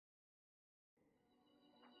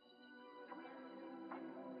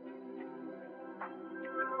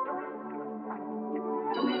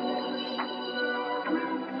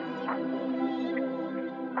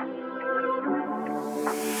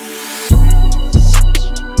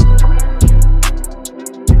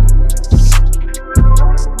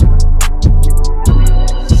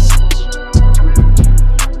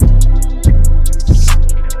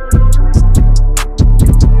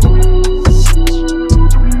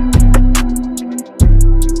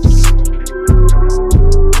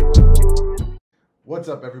What's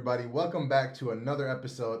up, everybody? Welcome back to another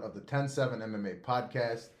episode of the 10-7 MMA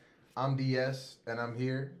podcast. I'm DS, and I'm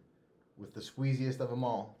here with the squeeziest of them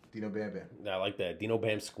all, Dino Bam Bam. I like that. Dino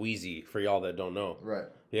Bam Squeezy, for y'all that don't know. Right.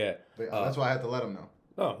 Yeah. That's why I had to let him know.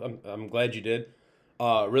 Oh, I'm glad you did.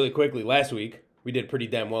 Really quickly, last week, we did pretty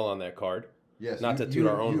damn well on that card. Yes. Not to toot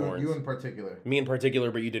our own horns. You in particular. Me in particular,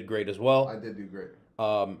 but you did great as well. I did do great.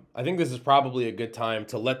 I think this is probably a good time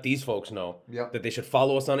to let these folks know that they should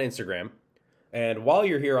follow us on Instagram. And while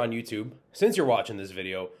you're here on YouTube, since you're watching this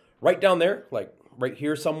video, right down there, like right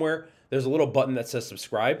here somewhere, there's a little button that says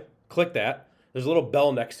subscribe. Click that. There's a little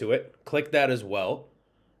bell next to it. Click that as well.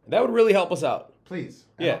 That would really help us out. Please.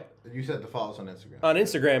 Yeah. You said to follow us on Instagram. On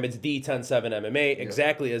Instagram, it's D107MMA,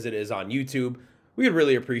 exactly as it is on YouTube. We would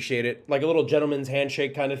really appreciate it. Like a little gentleman's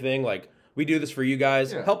handshake kind of thing. Like, we do this for you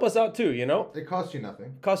guys. Yeah. Help us out too, you know? It costs you nothing.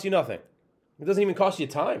 It costs you nothing. It doesn't even cost you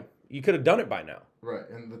time. You could have done it by now. Right,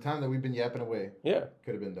 and the time that we've been yapping away, could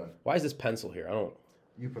have been done. Why is this pencil here? I don't.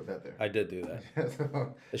 You put that there. I did do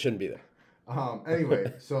that. It shouldn't be there.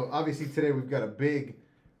 Anyway, so obviously today we've got a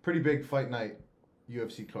pretty big fight night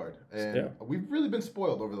UFC card, and we've really been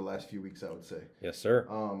spoiled over the last few weeks, I would say. Yes, sir.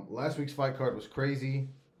 Last week's fight card was crazy,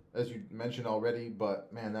 as you mentioned already,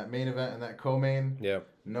 but man, that main event and that co-main,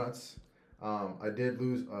 nuts. I did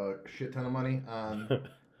lose a shit ton of money on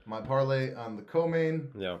my parlay on the co-main.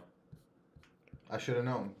 Yeah. I should have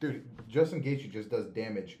known. Dude, Justin Gaethje just does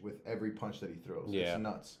damage with every punch that he throws. Yeah. It's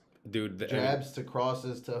nuts. Dude. Jabs to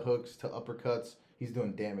crosses to hooks to uppercuts. He's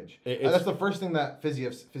doing damage. That's the first thing that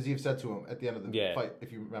Fiziev said to him at the end of the fight,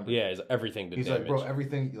 if you remember. Yeah, everything did damage. He's like, bro,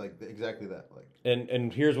 everything, like, exactly that. Like.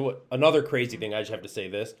 And here's another crazy thing, I just have to say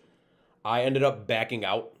this. I ended up backing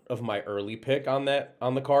out of my early pick on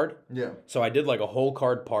the card. Yeah. So I did like a whole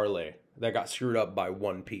card parlay that got screwed up by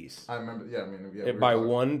one piece. I remember, by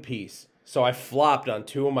one piece. So I flopped on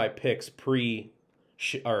two of my picks post-show,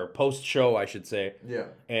 I should say. Yeah.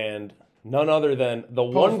 And none other than the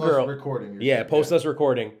one girl. Recording. Us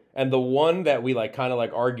recording. And the one that we kind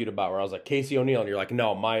of argued about, where I was like, Casey O'Neill, and you're like,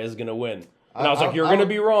 no, Maya's going to win. And I was like, you're going to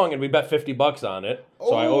be wrong, and we bet $50 on it.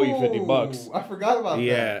 So I owe you $50. I forgot about that.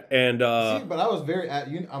 Yeah, and see, but I was very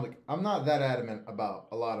I'm not that adamant about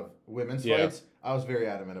a lot of women's fights. I was very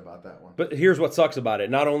adamant about that one. But here's what sucks about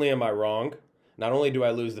it. Not only am I wrong, not only do I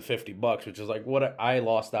lose the $50, which is like what I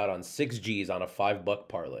lost out on 6 G's on a $5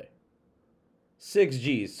 parlay. 6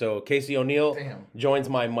 G's. So Casey O'Neill joins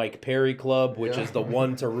my Mike Perry club, which is the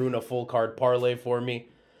one to ruin a full card parlay for me.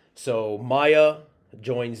 So Maya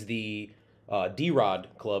joins the D-Rod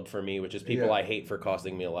club for me, which is people I hate for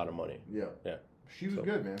costing me a lot of money. Yeah. She was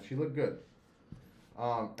good, man. She looked good.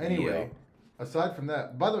 Anyway, aside from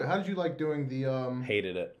that, by the way, how did you like doing the...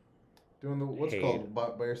 Hated it. Doing the what's called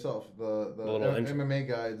by yourself the MMA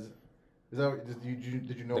guides. Is that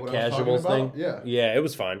did you know what I was talking about? Yeah, it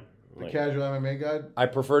was fine. The casual MMA guide. I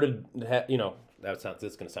prefer to that's going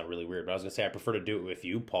to sound really weird, but I was going to say I prefer to do it with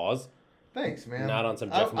you. Pause. Thanks, man. Not on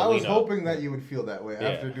some Jeff Molina. I was hoping that you would feel that way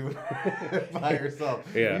after doing it by yourself.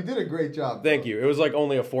 Yeah, you did a great job. Thank you. It was like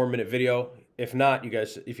only a 4-minute video. If not,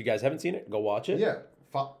 if you guys haven't seen it, go watch it. Yeah.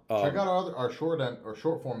 Check out our short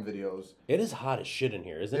form videos. It is hot as shit in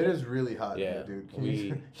here, isn't it? It is really hot in here, dude.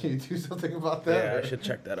 Can you do something about that? Yeah, I should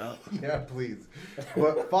check that out. Yeah, please.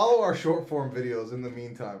 But follow our short form videos in the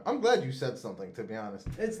meantime. I'm glad you said something, to be honest.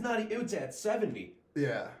 It's at 70.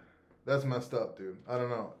 Yeah. That's messed up, dude. I don't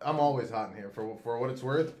know. I'm always hot in here. For what it's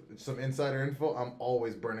worth, some insider info, I'm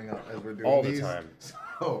always burning up as we're doing these. All the time.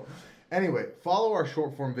 So... Anyway, follow our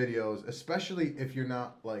short form videos, especially if you're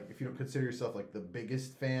not if you don't consider yourself the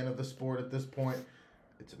biggest fan of the sport at this point.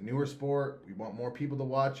 It's a newer sport. We want more people to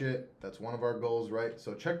watch it. That's one of our goals, right?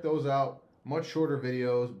 So check those out. Much shorter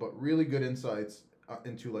videos, but really good insights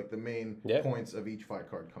into the main points of each fight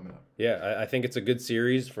card coming up. Yeah, I think it's a good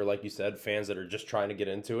series for, like you said, fans that are just trying to get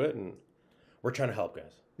into it, and we're trying to help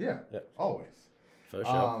guys. Yeah. Always. For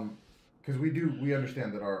sure. Because we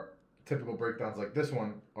understand that our typical breakdowns like this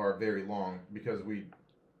one are very long because we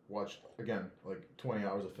watched, again, 20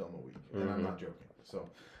 hours of film a week. And I'm not joking. So,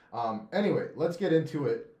 anyway, let's get into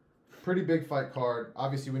it. Pretty big fight card.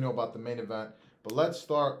 Obviously, we know about the main event. But let's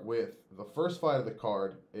start with the first fight of the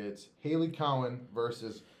card. It's Hailey Cowan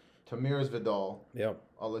versus Tamires Vidal. Yeah.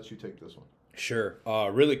 I'll let you take this one. Sure.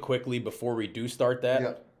 Really quickly, before we do start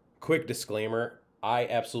that, quick disclaimer. I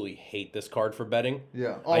absolutely hate this card for betting.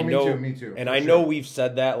 Yeah. Oh, me too. And I know we've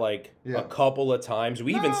said that a couple of times.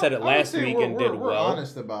 We even said it last week and did well. We're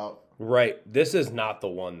honest about. Right. This is not the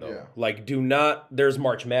one, though. Yeah. There's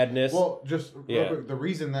March Madness. Well, just real quick, the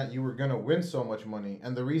reason that you were going to win so much money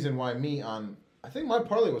and the reason why I think my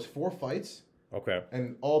parlay was 4 fights. Okay.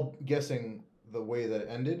 And all guessing the way that it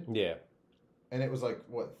ended. Yeah. and it was like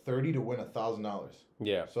what 30 to win $1,000.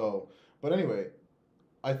 Yeah. So, but anyway,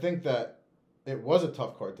 I think that it was a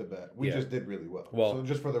tough card to bet. We just did really well. So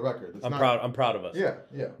just for the record, I'm proud of us. Yeah,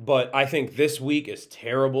 yeah. But I think this week is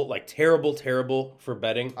terrible, like terrible for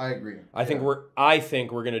betting. I agree. I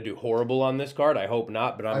think we're gonna do horrible on this card. I hope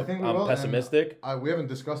not, but I'm pessimistic. We haven't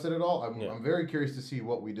discussed it at all. I'm very curious to see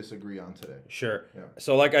what we disagree on today. Sure. Yeah.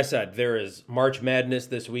 So like I said, there is March Madness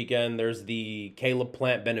this weekend. There's the Caleb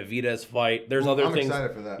Plant Benavidez fight. There's other things. I'm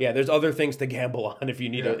excited for that. Yeah, there's other things to gamble on if you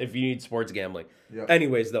need sports gambling. Yeah.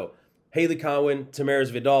 Anyways, though. Hailey Cowan,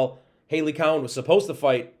 Tamires Vidal. Hailey Cowan was supposed to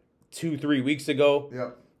fight 2-3 weeks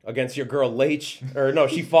ago against your girl Leitch. Or no,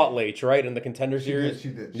 she fought Leitch, right, in the Contender Series? She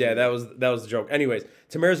did. That was the joke. Anyways,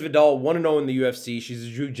 Tamires Vidal, 1-0 in the UFC. She's a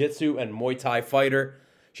jiu-jitsu and Muay Thai fighter.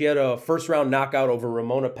 She had a first-round knockout over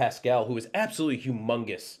Ramona Pascal, who is absolutely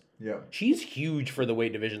humongous. Yeah. She's huge for the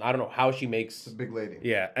weight division. I don't know how she makes... It's a big lady.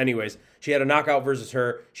 Yeah, anyways. She had a knockout versus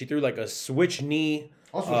her. She threw like a switch knee.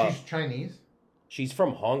 Also, she's Chinese? She's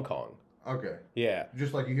from Hong Kong. Okay. Yeah.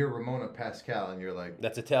 Just like you hear Ramona Pascal and you're like...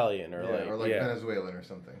 That's Italian or Venezuelan or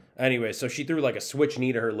something. Anyway, so she threw like a switch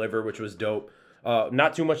knee to her liver, which was dope.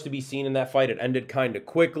 Not too much to be seen in that fight. It ended kind of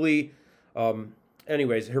quickly.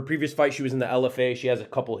 Anyways, her previous fight, she was in the LFA. She has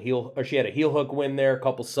she had a heel hook win there, a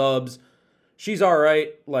couple subs. She's all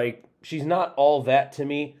right. Like, she's not all that to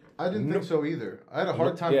me. I didn't think so either. I had a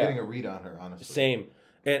hard time getting a read on her, honestly. Same.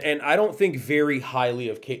 And I don't think very highly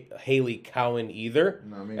of Hailey Cowan either.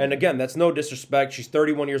 No, and again, that's no disrespect. She's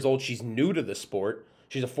 31 years old. She's new to the sport.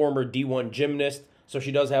 She's a former D1 gymnast, so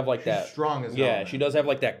she does have like that. She's strong as hell. Yeah, she does have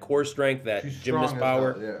like that core strength, that gymnast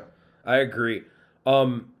power. Yeah, I agree.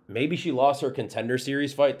 Maybe she lost her Contender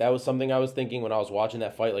Series fight. That was something I was thinking when I was watching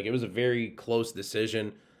that fight. Like, it was a very close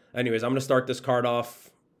decision. Anyways, I'm gonna start this card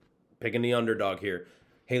off picking the underdog here.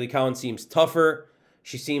 Hailey Cowan seems tougher.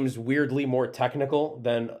 She seems weirdly more technical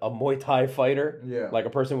than a Muay Thai fighter. Yeah. Like a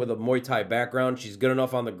person with a Muay Thai background. She's good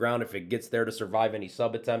enough on the ground if it gets there to survive any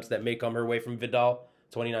sub attempts that may come her way from Vidal.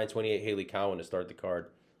 29-28 Hailey Cowan to start the card.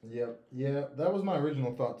 Yep. Yeah, that was my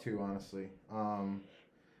original thought too, honestly.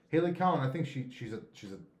 Hailey Cowan, I think she's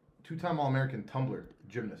a two-time All-American tumbler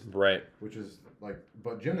gymnast. Right. Which is like,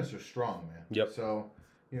 but gymnasts are strong, man. Yep. So,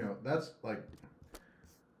 that's like,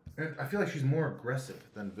 and I feel like she's more aggressive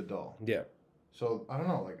than Vidal. Yeah. So, I don't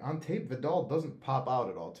know, like, on tape, Vidal doesn't pop out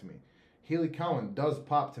at all to me. Hailey Cowan does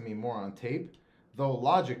pop to me more on tape, though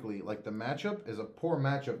logically, like, the matchup is a poor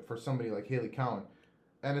matchup for somebody like Hailey Cowan.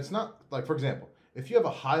 And it's not, like, for example, if you have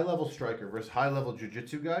a high-level striker versus high-level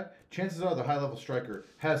jiu-jitsu guy, chances are the high-level striker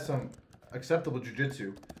has some acceptable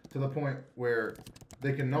jiu-jitsu to the point where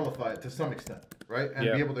they can nullify it to some extent, right? And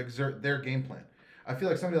be able to exert their game plan. I feel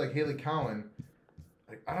like somebody like Hailey Cowan,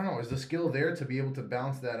 like, I don't know, is the skill there to be able to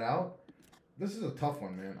balance that out? This is a tough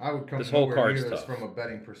one, man. I would come this whole card's this tough from a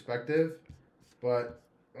betting perspective, but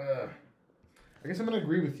I guess I'm going to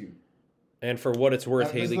agree with you. And for what it's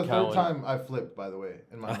worth, Hailey Cowan... This is the third time I flipped, by the way,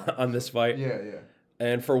 in my mind. On this fight? Yeah.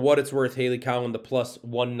 And for what it's worth, Hailey Cowan, the plus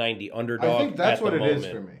 190 underdog. I think that's what it is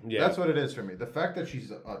for me. Yeah. That's what it is for me. The fact that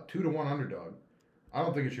she's a 2-1 underdog, I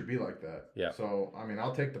don't think it should be like that. Yeah. So, I mean,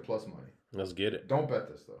 I'll take the plus money. Let's get it. Don't bet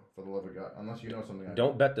this, though, for the love of God, unless you know something.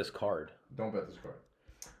 Don't bet this card. Don't bet this card.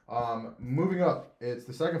 Moving up, it's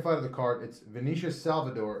the second fight of the card. It's Vinicius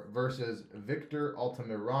Salvador versus Victor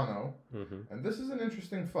Altamirano. Mm-hmm. And this is an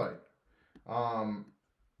interesting fight.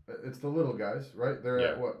 It's the little guys, right? They're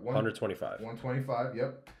at what? 125. 125,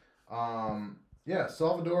 yep.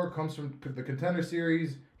 Salvador comes from the Contender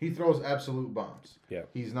Series. He throws absolute bombs. Yeah.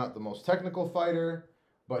 He's not the most technical fighter,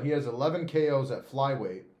 but he has 11 KOs at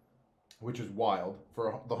flyweight, which is wild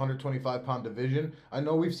for the 125-pound division. I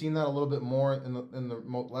know we've seen that a little bit more in the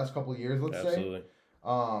last couple of years, let's say.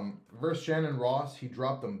 Versus Shannon Ross, he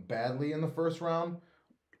dropped him badly in the first round.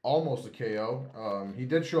 Almost a KO. He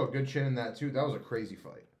did show a good chin in that, too. That was a crazy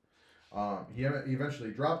fight. He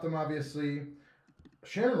eventually dropped him, obviously.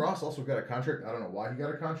 Shannon Ross also got a contract. I don't know why he got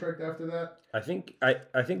a contract after that. I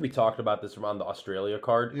think we talked about this on the Australia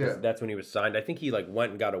card. Yeah. That's when he was signed. I think he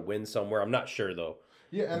went and got a win somewhere. I'm not sure, though.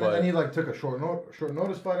 Yeah, and then he took a short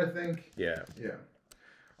notice fight, I think. Yeah.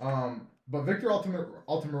 But Victor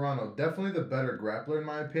Altamirano, definitely the better grappler in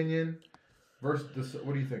my opinion. Versus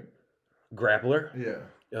what do you think? Grappler?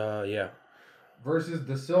 Yeah. Yeah. Versus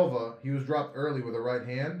De Silva, he was dropped early with a right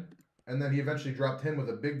hand, and then he eventually dropped him with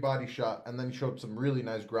a big body shot, and then he showed some really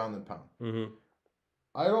nice ground and pound. Mm-hmm.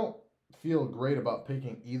 I don't feel great about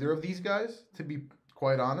picking either of these guys, to be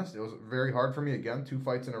quite honest. It was very hard for me, again, 2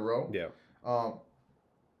 fights in a row. Yeah.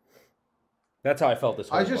 That's how I felt this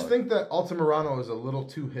whole I just think that Altamirano is a little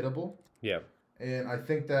too hittable. Yeah. And I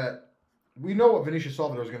think that we know what Vinicius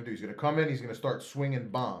Salvador is going to do. He's going to come in. He's going to start swinging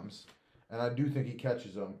bombs, and I do think he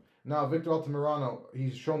catches them. Now, Victor Altamirano,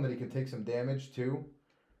 he's shown that he can take some damage too.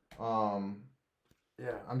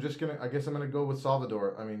 Yeah, I guess I'm gonna go with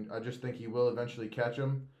Salvador. I mean, I just think he will eventually catch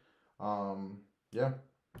him. Yeah.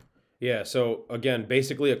 Yeah. So again,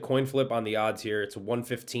 basically a coin flip on the odds here. It's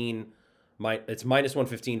 115. It's minus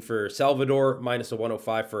 115 for Salvador, minus a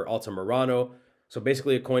 105 for Altamirano. So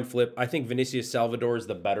basically a coin flip. I think Vinicius Salvador is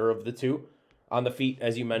the better of the two on the feet,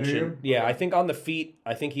 as you mentioned. Yeah, I think on the feet,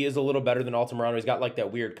 I think he is a little better than Altamirano. He's got like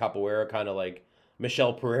that weird capoeira kind of like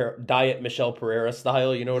Michel Pereira, diet Michel Pereira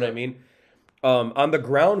style. You know what I mean? On the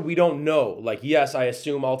ground, we don't know. Like, yes, I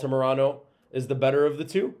assume Altamirano is the better of the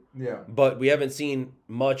two. Yeah. But we haven't seen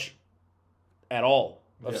much at all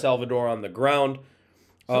of Salvador on the ground.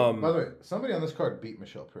 So, by the way, somebody on this card beat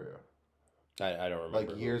Michel Pereira. I don't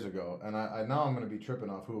remember. Like years ago. And I now I'm going to be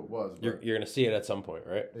tripping off who it was. You're going to see it at some point,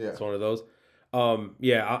 right? Yeah. It's one of those. I'm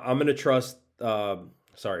going to trust,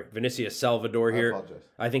 Vinicius Salvador here. I apologize.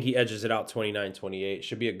 I think he edges it out 29-28.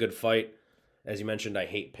 Should be a good fight. As you mentioned, I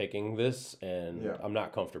hate picking this, and I'm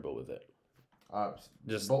not comfortable with it.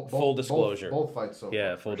 Just full disclosure. Both fights so far.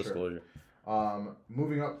 Yeah, full disclosure. Sure.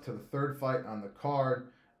 Moving up to the third fight on the card,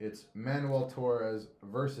 it's Manuel Torres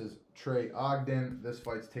versus Trey Ogden. This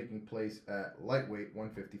fight's taking place at lightweight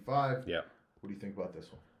 155. Yeah. What do you think about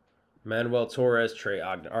this one? Manuel Torres, Trey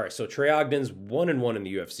Ogden. All right, so Trey Ogden's 1-1 in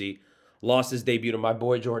the UFC. Lost his debut to my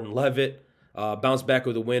boy Jordan Levitt. Bounced back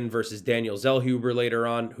with a win versus Daniel Zellhuber later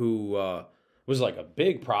on, who was like a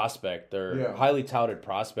big prospect. They're highly touted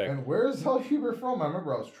prospect. And where's Zellhuber from? I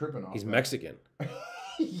remember I was tripping off. He's Mexican.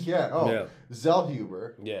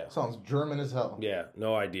 Zellhuber. Yeah. Sounds German as hell. Yeah,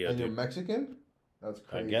 no idea. And you're Mexican? That's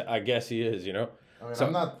crazy. I guess he is, you know? I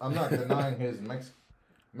mean, I'm not denying his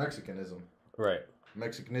Mexicanism. Right.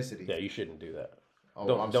 Mexicanicity. Yeah, you shouldn't do that.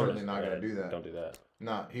 Oh, I'm certainly not going to do that. Don't do that.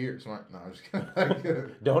 Not here. No, I'm just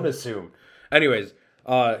kidding. Don't assume. Anyways,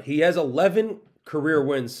 he has 11 career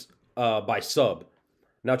wins by sub.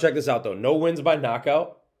 Now check this out, though. No wins by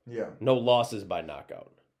knockout. Yeah. No losses by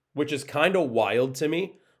knockout. Which is kind of wild to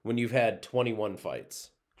me when you've had 21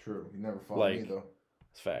 fights. True. He never fought me, though.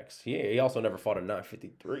 It's facts. He also never fought a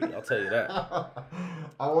 953. I'll tell you that.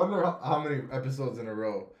 I wonder how many episodes in a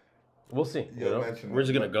row. We'll see. We're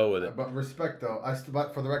just going to go with it. But respect, though.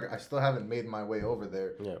 But for the record, I still haven't made my way over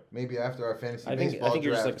there. Yeah. Maybe after our fantasy baseball draft. I think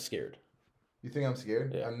you're just like scared. You think I'm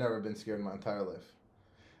scared? Yeah. I've never been scared in my entire life.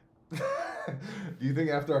 Do you think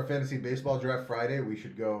after our fantasy baseball draft Friday, we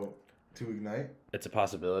should go to Ignite? It's a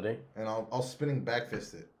possibility. And I'll spinning back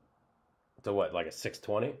fist it. To what, like a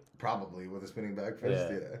 620? Probably with a spinning back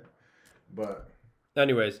fist, yeah. But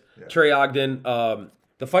anyways, Trey Ogden,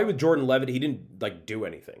 the fight with Jordan Levitt, he didn't like do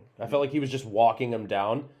anything. I felt like he was just walking him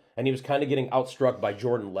down, and he was kind of getting outstruck by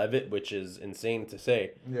Jordan Levitt, which is insane to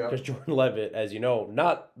say. Yeah. Because Jordan Levitt, as you know,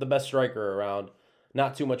 not the best striker around,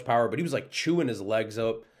 not too much power, but he was like chewing his legs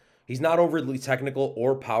up. He's not overly technical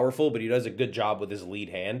or powerful, but he does a good job with his lead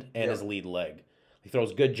hand and his lead leg. He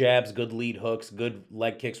throws good jabs, good lead hooks, good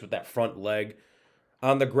leg kicks with that front leg.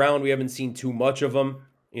 On the ground, we haven't seen too much of him,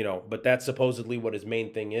 but that's supposedly what his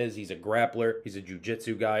main thing is. He's a grappler. He's a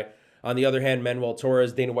jiu-jitsu guy. On the other hand, Manuel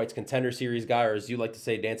Torres, Dana White's Contender Series guy, or as you like to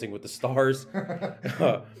say, Dancing with the Stars.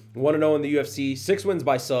 1-0 in the UFC. 6 wins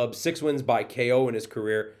by sub, 6 wins by KO in his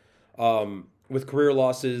career. With career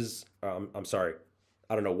losses, I'm sorry.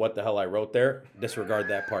 I don't know what the hell I wrote there. Disregard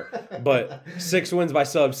that part. But 6 wins by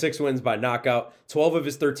sub, 6 wins by knockout. 12 of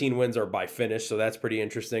his 13 wins are by finish, so that's pretty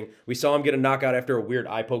interesting. We saw him get a knockout after a weird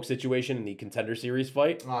eye poke situation in the Contender Series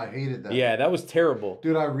fight. Oh, I hated that. Yeah, that was terrible.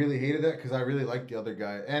 Dude, I really hated that because I really liked the other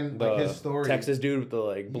guy. And the his story. Texas dude with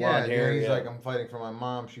the blonde hair. Yeah, he's like, I'm fighting for my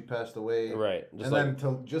mom. She passed away. Right. Then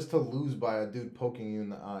to lose by a dude poking you in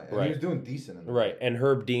the eye. And he was doing decent in the fight. And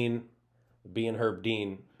Herb Dean, being Herb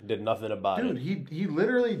Dean, did nothing about it. Dude, he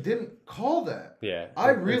literally didn't call that. Yeah. I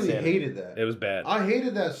really hated that. It was bad. I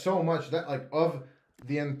hated that so much that of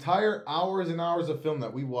the entire hours and hours of film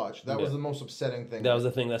that we watched, that was the most upsetting thing. That was the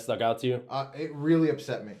thing that stuck out to you? It really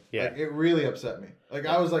upset me. Yeah. Like, it really upset me. Like,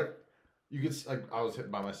 I was like, I was hit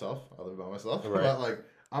by myself. I live by myself. Right. But like,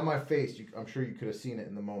 on my face, I'm sure you could have seen it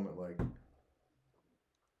in the moment.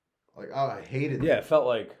 I hated it. Yeah, it felt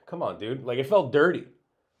like, come on, dude. Like, it felt dirty.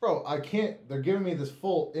 Bro, I can't. They're giving me this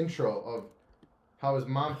full intro of how his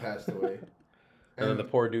mom passed away. And then the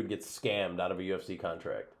poor dude gets scammed out of a UFC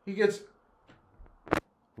contract. He gets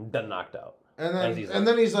done knocked out. And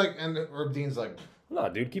then he's like, and Herb Dean's like, no,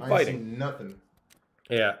 dude, keep fighting. I ain't seen nothing.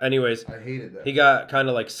 Yeah, anyways. I hated that. He got kind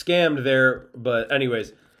of like scammed there. But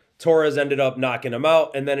anyways, Torres ended up knocking him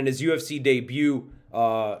out. And then in his UFC debut,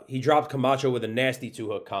 he dropped Camacho with a nasty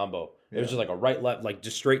 2-hook combo. It was just like a right, left, like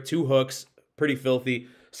just straight 2 hooks, pretty filthy.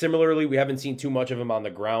 Similarly, we haven't seen too much of him on the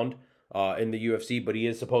ground in the UFC, but he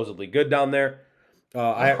is supposedly good down there.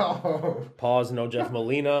 Pause, no Jeff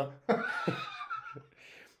Molina.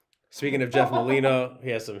 Speaking of Jeff Molina,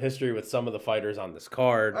 he has some history with some of the fighters on this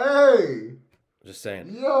card. Hey! Just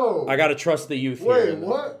saying. Yo! I got to trust the youth here. Wait,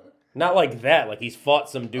 what? Not like that. Like he's fought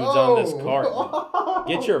some dudes on this card.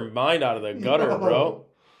 Get your mind out of the gutter, bro.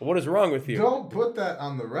 What is wrong with you? Don't put that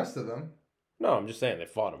on the rest of them. No, I'm just saying they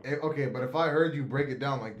fought him. Okay, but if I heard you break it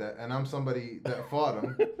down like that, and I'm somebody that fought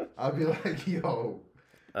him, I'd be like, yo.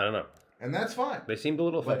 I don't know. And that's fine. They seemed a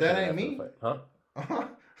little But that ain't me. Huh?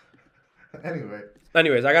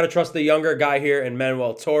 Anyways, I got to trust the younger guy here in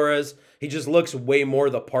Manuel Torres. He just looks way more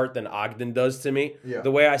the part than Ogden does to me. Yeah.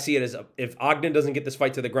 The way I see it is if Ogden doesn't get this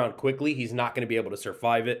fight to the ground quickly, he's not going to be able to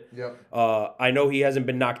survive it. Yep. I know he hasn't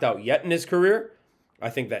been knocked out yet in his career. I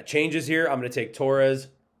think that changes here. I'm going to take Torres,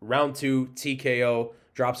 round 2, TKO,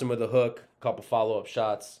 drops him with a hook, couple follow-up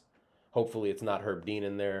shots. Hopefully it's not Herb Dean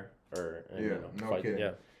in there.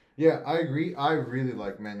 Kidding. Yeah, I agree. I really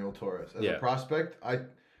like Manuel Torres. As a prospect,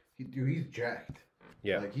 he's jacked.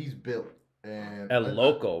 Yeah. Like, he's built. And El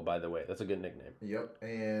Loco, by the way. That's a good nickname. Yep.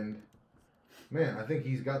 And, man, I think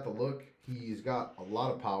he's got the look. He's got a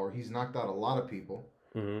lot of power. He's knocked out a lot of people.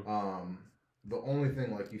 Mm-hmm. The only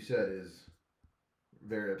thing, like you said, is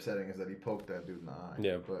very upsetting is that he poked that dude in the eye.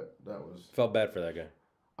 Yeah. But that was... Felt bad for that guy.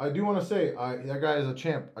 I do want to say, that guy is a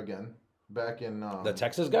champ again. Back in... the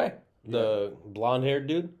Texas guy? Yeah. The blonde-haired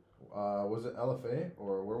dude? Was it LFA?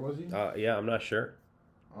 Or where was he? Yeah, I'm not sure.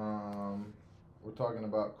 We're talking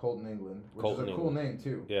about Colton England, which is a cool name,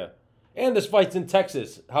 too. Yeah. And this fight's in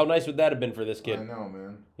Texas. How nice would that have been for this kid? I know,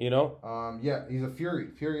 man. You know? Yeah, he's a Fury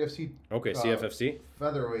FC. Okay, CFFC.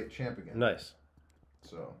 Featherweight champ again. Nice.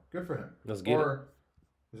 So, good for him. Let's get it. Or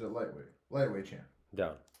is it lightweight? Lightweight champ.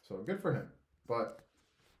 Down. So, good for him. But,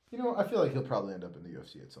 you know, I feel like he'll probably end up in the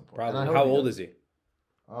UFC at some point. Probably. How old is he?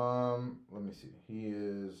 Let me see. He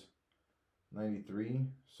is 93.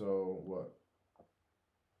 So, what?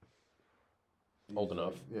 Old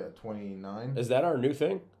enough. 29. Is that our new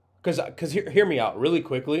thing? Because hear me out really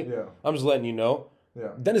quickly. Yeah. I'm just letting you know. Yeah.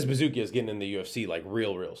 Dennis Bazookia is getting in the UFC like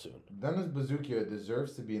real soon. Dennis Bazookia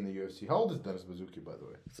deserves to be in the UFC. How old is Dennis Bazookia, by the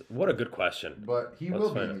way? What a good question. But he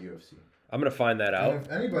will be in the UFC. I'm going to find that out. And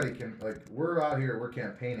if anybody can, like, we're out here, we're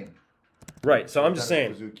campaigning. Right, so I'm just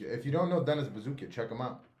saying. Bazookia. If you don't know Dennis Bazookia, check him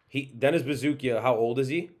out. Dennis Bazookia, how old is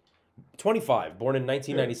he? 25, born in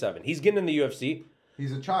 1997. He's getting in the UFC.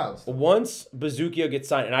 He's a child still. Once Bazookia gets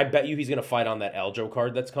signed, and I bet you he's going to fight on that Aljo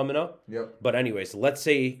card that's coming up. Yep. But anyways, let's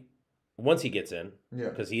say once he gets in,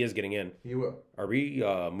 because he is getting in. He will. Are we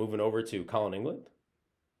moving over to Cowan, England?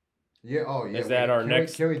 Yeah, oh yeah. Is that our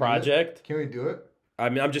next project? Can we do it? I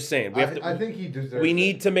mean, I'm just saying. I think he deserves We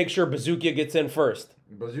need to make sure Bazookia gets in first.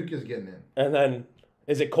 Bazookia's getting in. And then,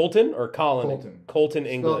 is it Colton or Colin? Colton. Colton,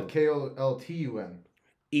 England. Spelled Koltun.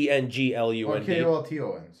 ENGLUND.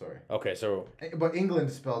 KOLTON, sorry. Okay, so... But England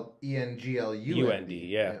is spelled ENGLUND.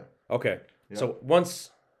 Yeah. Okay. Yep. So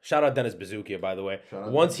once... Shout out Dennis Bazookia, by the way.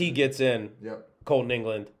 Once he gets in, Colton,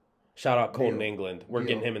 England. Shout out Colton, England. We're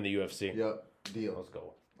getting him in the UFC. Yep. Deal. Let's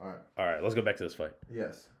go. All right, let's go back to this fight.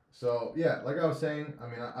 Yes. So, yeah, like I was saying, I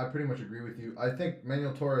mean, I pretty much agree with you. I think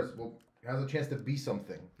Manuel Torres has a chance to be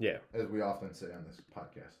something. Yeah. As we often say on this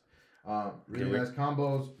podcast. Really nice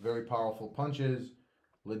combos, very powerful punches.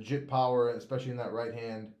 Legit power, especially in that right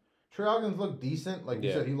hand. Trey Ogden's looked decent. Like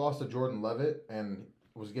you said, he lost to Jordan Levitt and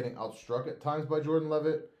was getting outstruck at times by Jordan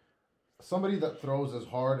Levitt. Somebody that throws as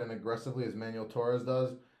hard and aggressively as Manuel Torres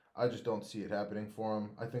does, I just don't see it happening for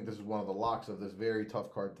him. I think this is one of the locks of this very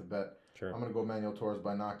tough card to bet. Sure. I'm going to go Manuel Torres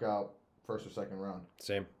by knockout, first or second round.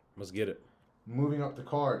 Same. Let's get it. Moving up the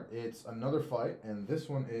card, it's another fight, and this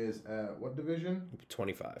one is at what division?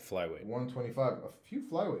 25, flyweight. 125. A few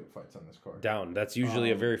flyweight fights on this card. Down. That's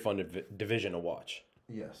usually a very fun division to watch.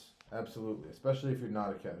 Yes, absolutely, especially if you're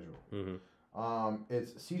not a casual. Mm-hmm.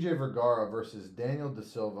 It's CJ Vergara versus Daniel Da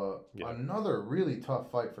Silva. Yeah. Another really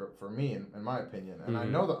tough fight for me, in my opinion. And I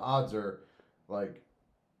know the odds are, like,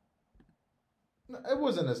 it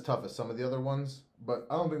wasn't as tough as some of the other ones, but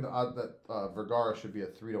I don't think the odd that Vergara should be a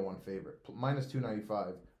 3-1 favorite. Minus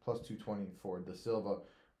 295, plus 220 for Da Silva.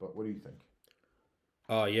 But what do you think?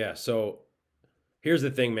 Yeah. So here's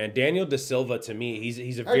the thing, man. Daniel Da Silva, to me, he's a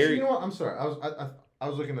actually, very. You know what? I'm sorry. I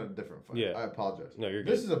was looking at a different fight. Yeah. I apologize. No, you're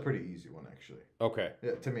good. This is a pretty easy one, actually. Okay.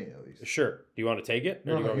 Yeah, to me at least. Sure. Do you want to take it?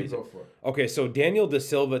 Or no, you go for it. Okay, so Daniel Da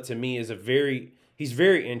Silva to me is he's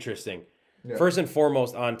very interesting. Yeah. First and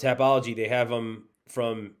foremost, on Tapology, they have him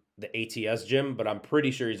from the ATS gym, but I'm pretty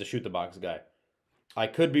sure he's a shoot the box guy. I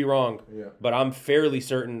could be wrong, but I'm fairly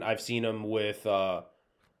certain I've seen him with Charles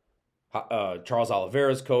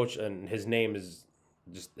Oliveira's coach, and his name is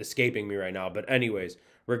just escaping me right now. But anyways,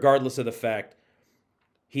 regardless of the fact,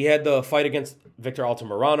 he had the fight against Victor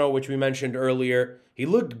Altamirano, which we mentioned earlier. He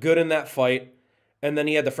looked good in that fight. And then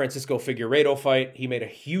he had the Francisco Figueiredo fight. He made a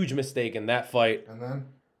huge mistake in that fight.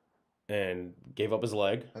 And gave up his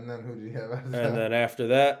leg. And then who did he have after that? And then after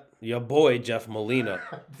that, your boy, Jeff Molina.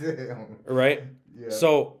 Damn. Right? Yeah.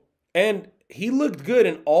 So, and he looked good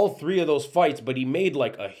in all 3 of those fights, but he made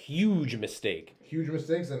like a huge mistake. Huge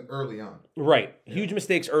mistakes and early on. Right. Yeah. Huge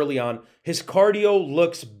mistakes early on. His cardio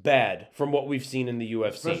looks bad from what we've seen in the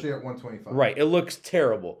UFC. Especially at 125. Right. It looks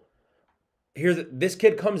terrible. This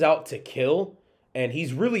kid comes out to kill, and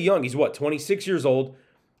he's really young. He's what, 26 years old.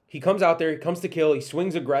 He comes out there, he comes to kill, he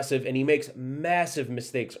swings aggressive, and he makes massive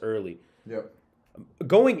mistakes early. Yep.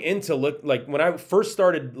 Going into when I first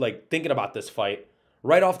started thinking about this fight,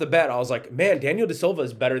 right off the bat, I was like, man, Daniel De Silva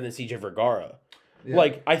is better than CJ Vergara.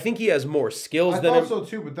 Yeah. I think he has more skills than him. I thought so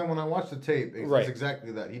too, but then when I watched the tape, it's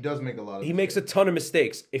exactly that. He does make a lot of mistakes. He makes a ton of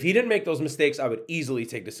mistakes. If he didn't make those mistakes, I would easily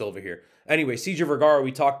take De Silva here. Anyway, CJ Vergara,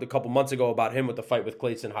 we talked a couple months ago about him with the fight with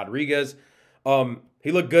Clayton Rodriguez.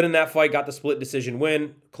 He looked good in that fight, got the split decision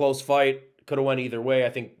win, close fight, could have went either way. I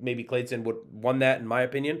think maybe Clayton would won that in my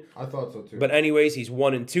opinion. I thought so too. But anyways, he's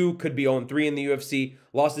 1-2, could be 0-3 in the UFC.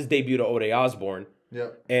 Lost his debut to Ode Osborne.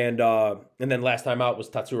 Yep. And then last time out was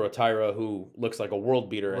Tatsuro Taira, who looks like a world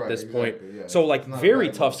beater at this point. Yeah. So very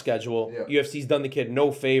tough schedule. Yep. UFC's done the kid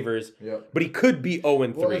no favors. Yep. But he could be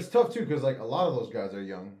 0-3. Well, it's tough too because a lot of those guys are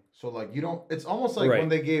young. So you don't. It's almost like when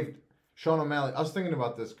they gave Sean O'Malley. I was thinking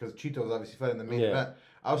about this because Chito was obviously fighting the main event.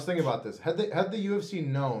 I was thinking about this. Had the UFC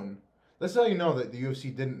known, that's how you know that the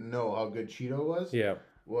UFC didn't know how good Chito was. Yeah.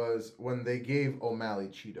 Was when they gave O'Malley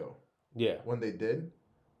Chito. Yeah. When they did.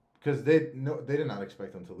 Because they did not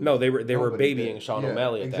expect him to lose. No, they were babying Sean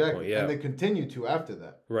O'Malley at that point. Yeah. And they continued to after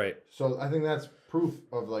that. Right. So I think that's proof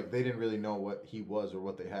of they didn't really know what he was or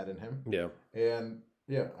what they had in him. Yeah. And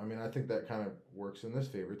yeah, I mean I think that kind of works in this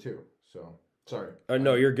favor too. So sorry.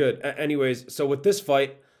 No, you're good. Anyways, so with this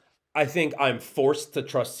fight, I think I'm forced to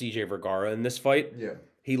trust CJ Vergara in this fight. Yeah.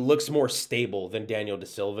 He looks more stable than Daniel De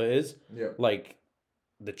Silva is. Yeah.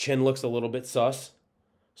 The chin looks a little bit sus.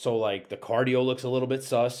 So, the cardio looks a little bit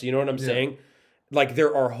sus. You know what I'm saying?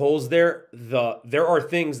 There are holes there. There are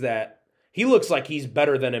things that he looks like he's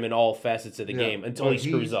better than him in all facets of the game until he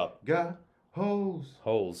screws up. Got holes.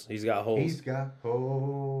 Holes. He's got holes. He's got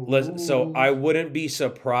holes. Listen, so I wouldn't be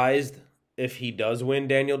surprised if he does win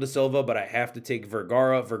Daniel De Silva, but I have to take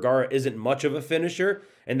Vergara. Vergara isn't much of a finisher,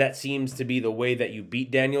 and that seems to be the way that you beat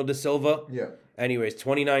Daniel De Silva. Yeah. Anyways,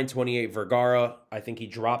 29-28 Vergara. I think he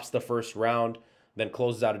drops the first round, then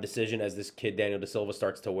closes out a decision as this kid Daniel De Silva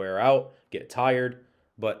starts to wear out, get tired.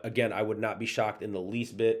 But again, I would not be shocked in the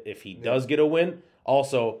least bit if he does get a win.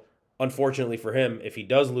 Also, unfortunately for him, if he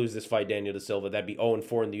does lose this fight, Daniel De Silva, that'd be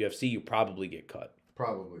 0-4 in the UFC. You probably get cut.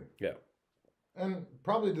 Probably. Yeah. And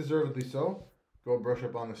probably deservedly so. Go brush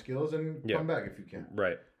up on the skills and come back if you can.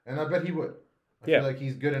 Right. And I bet he would. I feel like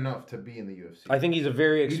he's good enough to be in the UFC. I think he's a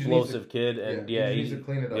very explosive kid, and he needs to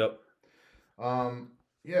clean it up.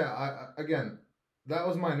 Yep. Again, that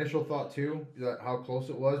was my initial thought too, how close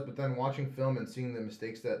it was. But then watching film and seeing the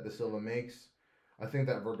mistakes that De Silva makes, I think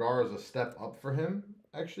that Vergara is a step up for him.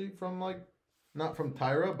 Actually, from not from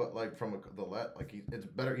Taira, but from the let. It's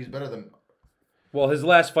better. He's better than. Well, his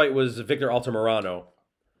last fight was Victor Altamirano.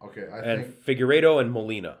 Okay, I think Figueiredo and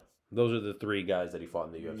Molina. Those are the 3 guys that he fought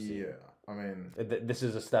in the UFC. Yeah, I mean, this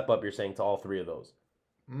is a step up. You're saying to all 3 of those.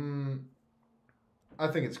 I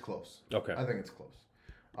think it's close. Okay, I think it's close.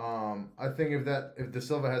 I think if De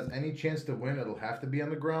Silva has any chance to win, it'll have to be on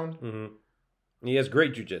the ground. Mm-hmm. He has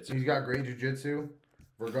great jiu-jitsu. He's got great jiu-jitsu.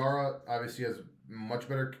 Vergara obviously has much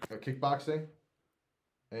better kickboxing.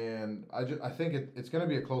 And I think it's going to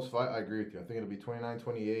be a close fight. I agree with you. I think it'll be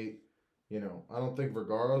 29-28. I don't think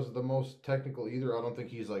Vergara's the most technical either. I don't think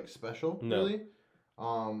he's special, really.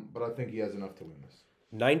 But I think he has enough to win this.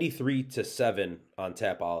 93-7 on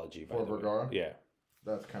Tapology. For Vergara? Yeah.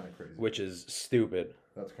 That's kind of crazy. Which is stupid.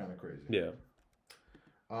 That's kind of crazy. Yeah.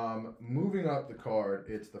 Moving up the card,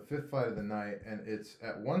 it's the 5th fight of the night, and it's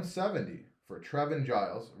at 170 for Trevin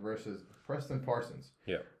Giles versus Preston Parsons.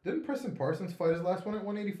 Yeah. Didn't Preston Parsons fight his last one at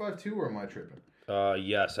 185 too, or am I tripping?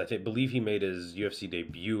 Yes, believe he made his UFC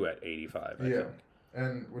debut at 85. I think.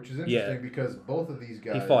 And which is interesting because both of these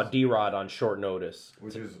guys. He fought D-Rod on short notice,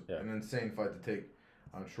 which is an insane fight to take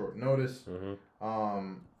on short notice.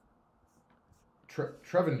 Mm-hmm.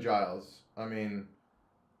 Trevin Giles, I mean,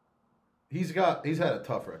 he's had a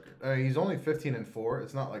tough record. I mean, he's only 15-4.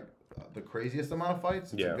 It's not the craziest amount of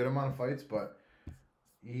fights. It's a good amount of fights, but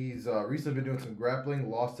he's recently been doing some grappling.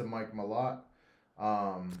 Lost to Mike Malott.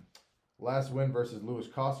 Last win versus Louis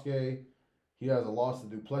Koske. He has a loss to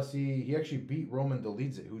Duplessis. He actually beat Roman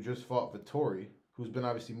Dolidze, who just fought Vittori, who's been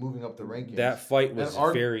obviously moving up the rankings. That fight was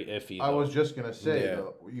very iffy. I was just going to say,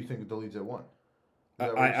 though, you think Dolidze won?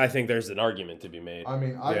 I think there's an argument to be made. I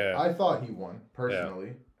mean, I thought he won,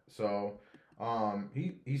 personally. So,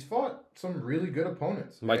 he's fought some really good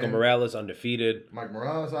opponents. Michael Morales, undefeated. Mike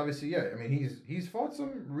Morales, obviously, I mean, he's fought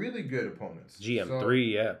some really good opponents.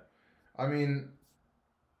 GM3, so, I mean,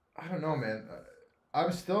 I don't know, man.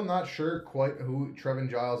 I'm still not sure quite who Trevin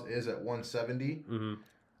Giles is at 170.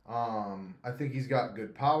 I think he's got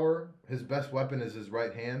good power. His best weapon is his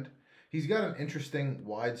right hand. He's got an interesting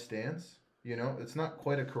wide stance. You know, it's not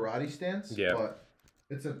quite a karate stance, but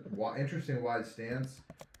it's an interesting wide stance.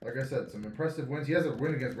 Like I said, some impressive wins. He has a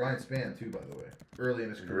win against Ryan Spann, too, by the way, early in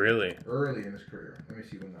his career. Really? Early in his career. Let me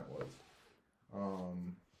see when that was.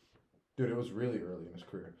 Dude, it was really early in his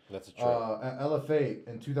career. That's a trip. At LFA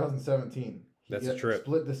in 2017. That's a trip.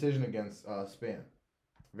 Split decision against Spann.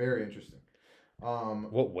 Very interesting.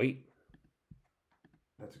 What weight?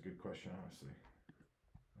 That's a good question, honestly.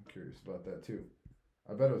 I'm curious about that, too.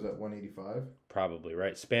 I bet it was at 185. Probably,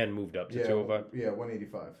 right? Spann moved up to 205? Yeah,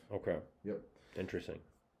 185. Okay. Yep. Interesting.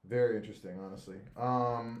 Very interesting, honestly.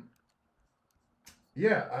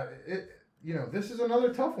 This is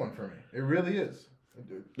another tough one for me. It really is.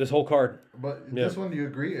 This whole card. But this one, do you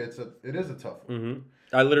agree? It is a tough one. Mm-hmm.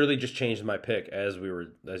 I literally just changed my pick as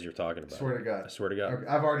you're talking about. Swear to God. I swear to God. Okay,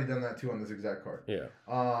 I've already done that too on this exact card. Yeah.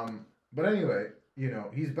 But anyway,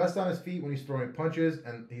 he's best on his feet when he's throwing punches,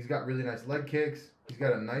 and he's got really nice leg kicks. He's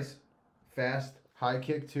got a nice, fast, high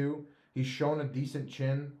kick too. He's shown a decent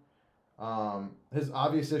chin. His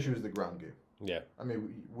obvious issue is the ground game. Yeah. I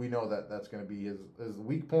mean, we know that's going to be his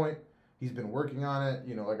weak point. He's been working on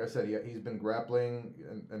it. Like I said, he's been grappling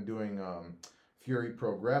and doing Fury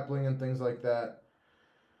Pro grappling and things like that.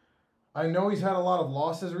 I know he's had a lot of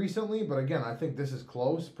losses recently, but again, I think this is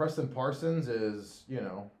close. Preston Parsons is,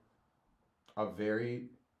 a very,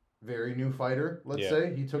 very new fighter, let's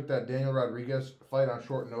say. He took that Daniel Rodriguez fight on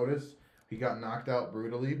short notice. He got knocked out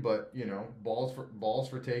brutally, but, balls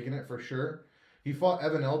for taking it for sure. He fought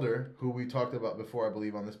Evan Elder, who we talked about before, I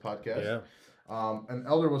believe, on this podcast. Yeah. And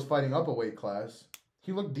Elder was fighting up a weight class.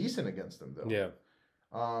 He looked decent against him, though. Yeah.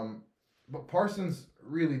 But Parsons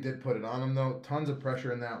really did put it on him, though. Tons of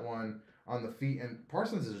pressure in that one on the feet. And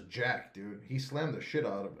Parsons is jacked, dude. He slammed the shit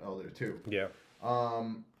out of Elder, too. Yeah.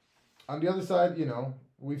 On the other side,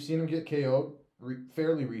 we've seen him get KO'd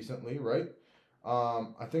fairly recently, right?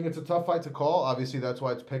 I think it's a tough fight to call. Obviously, that's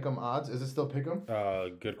why it's pick'em odds. Is it still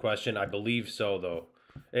pick'em? Good question. I believe so, though.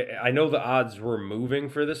 I know the odds were moving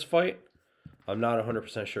for this fight. I'm not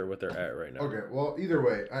 100% sure what they're at right now. Okay, well, either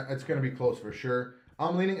way, it's going to be close for sure.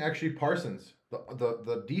 I'm leaning actually Parsons,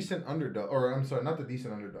 the decent underdog, or I'm sorry, not the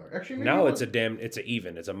decent underdog. Actually, maybe now it's an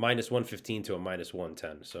even. It's a -115 to a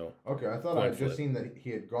 -110. So okay, I thought I had just seen that he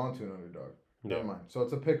had gone to an underdog. Never mind. So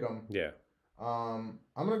it's a pick'em. Yeah. I'm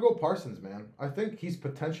gonna go Parsons, man. I think he's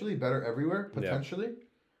potentially better everywhere. Potentially.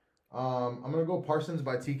 Yeah. I'm gonna go Parsons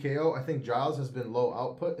by TKO. I think Giles has been low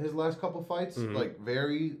output his last couple fights, like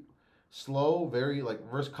very slow, very like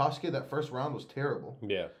versus Koske. That first round was terrible.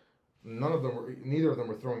 Yeah. Neither of them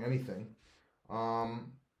were throwing anything.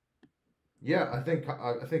 Yeah, I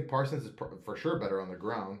think Parsons is for sure better on the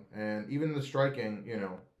ground, and even the striking,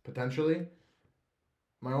 potentially.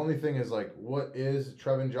 My only thing is like, what is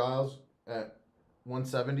Trevin Giles at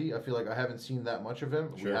 170? I feel like I haven't seen that much of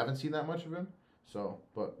him. Sure. We haven't seen that much of him. So,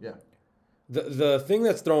 but yeah. The thing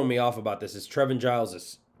that's throwing me off about this is Trevin Giles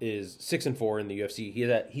is 6-4 in the UFC.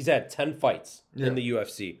 He's had 10 fights in the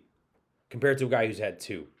UFC compared to a guy who's had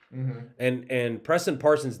 2. Mm-hmm. And Preston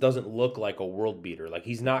Parsons doesn't look like a world beater. Like,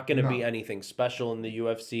 he's not going to be anything special in the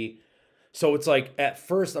UFC. So it's like, at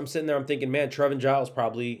first I'm sitting there, I'm thinking, man, Trevin Giles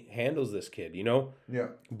probably handles this kid, Yeah.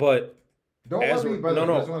 But don't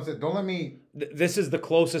let me. This is the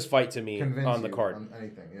closest fight to me on the card. On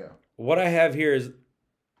anything, yeah. What I have here is,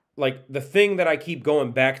 like, the thing that I keep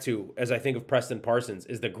going back to as I think of Preston Parsons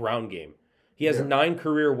is the ground game. He has 9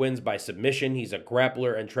 career wins by submission. He's a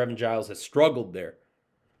grappler, and Trevin Giles has struggled there.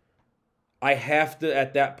 I have to,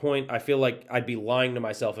 at that point, I feel like I'd be lying to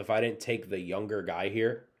myself if I didn't take the younger guy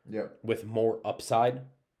here. Yeah. With more upside.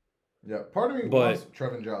 Yeah. Part of me wants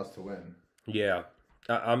Trevin Giles to win. Yeah.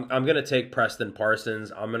 I'm going to take Preston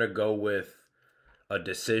Parsons. I'm going to go with a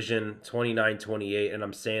decision, 29-28, and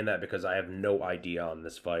I'm saying that because I have no idea on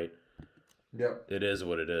this fight. Yep. It is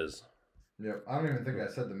what it is. Yep. I don't even think I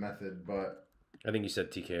said the method, but... I think you said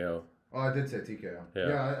TKO. Oh, I did say TKO.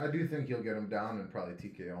 Yeah, I do think he'll get him down and probably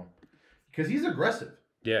TKO. Because he's aggressive.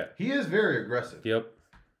 Yeah. He is very aggressive. Yep.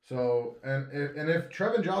 So, and if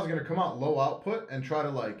Trevin Giles is going to come out low output and try to,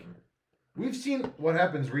 like... We've seen what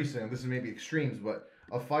happens recently, and this is maybe extremes, but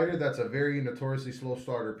a fighter that's a very notoriously slow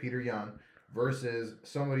starter, Peter Yan, versus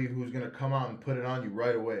somebody who's going to come out and put it on you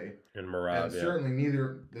right away. And Merab, and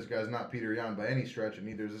certainly this guy's not Peter Yan by any stretch, and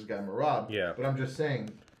neither is this guy Merab. Yeah. But I'm just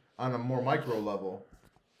saying, on a more micro level...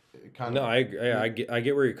 I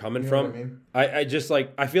get where you're coming from. What I mean? I just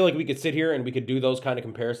like I feel like we could sit here and we could do those kind of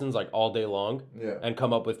comparisons like all day long, and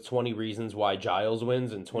come up with 20 reasons why Giles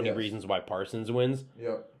wins and 20 reasons why Parsons wins.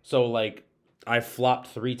 Yep. So like I flopped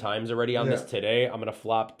 3 times already on this today. I'm gonna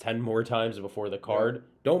flop 10 more times before the card. Yep.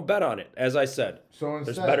 Don't bet on it, as I said. So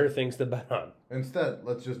instead, there's better things to bet on. Instead,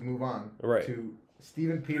 let's just move on to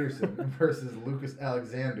Steven Peterson versus Lucas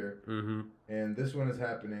Alexander, and this one is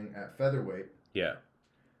happening at featherweight. Yeah.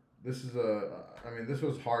 This is this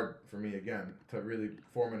was hard for me again to really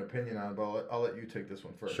form an opinion on, but I'll let you take this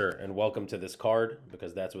one first. Sure, and welcome to this card,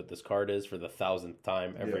 because that's what this card is for the 1,000th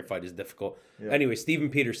time. Every fight is difficult. Anyway, Steven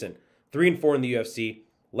Peterson, 3-4 in the UFC.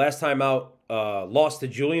 Last time out, lost to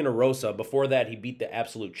Julian Erosa. Before that, he beat the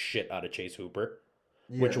absolute shit out of Chase Hooper,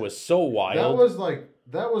 which was so wild.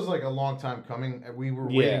 That was like a long time coming. We were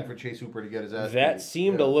waiting for Chase Hooper to get his ass. That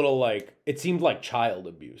seemed a little like seemed like child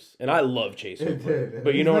abuse, and I love Chase Hooper. It did.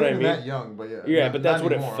 But you know what I mean? That young, but but that's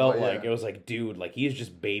what anymore, it felt like. It was like, dude, like he's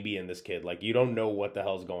just babying this kid. Like you don't know what the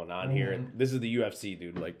hell's going on here. And this is the UFC,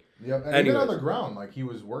 dude. Like, and even on the ground, like he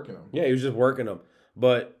was working him. Yeah, he was just working him.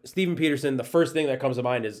 But Steven Peterson, the first thing that comes to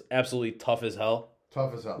mind is absolutely tough as hell.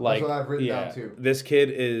 Tough as hell. Like, that's what I've written down too. This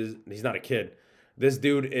kid he's not a kid. This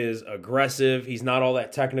dude is aggressive. He's not all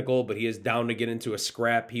that technical, but he is down to get into a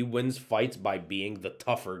scrap. He wins fights by being the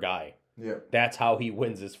tougher guy. Yeah. That's how he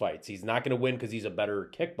wins his fights. He's not going to win because he's a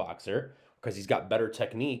better kickboxer, because he's got better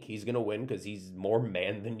technique. He's going to win because he's more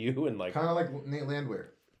man than you. And like kind of like Nate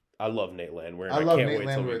Landwehr. I love Nate Landwehr. And I love can't Nate wait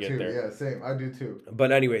Landwehr till we get too. there. Yeah, same. I do too.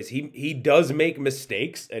 But anyways, he does make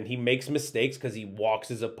mistakes, and he makes mistakes because he walks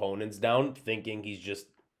his opponents down thinking he's just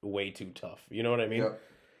way too tough. You know what I mean? Yep.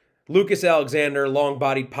 Lucas Alexander,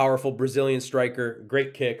 long-bodied, powerful Brazilian striker,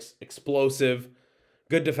 great kicks, explosive,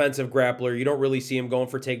 good defensive grappler. You don't really see him going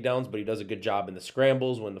for takedowns, but he does a good job in the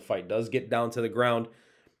scrambles when the fight does get down to the ground.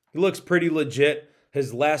 He looks pretty legit.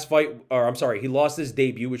 His last fight, he lost his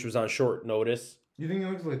debut, which was on short notice. You think he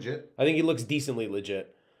looks legit? I think he looks decently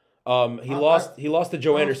legit. He lost to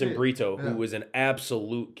Joe Anderson Brito, who was an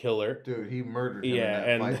absolute killer. Dude, he murdered him in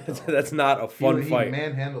that fight. And that's not a fun fight. He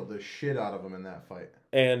manhandled the shit out of him in that fight.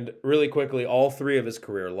 And really quickly, all 3 of his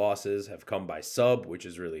career losses have come by sub, which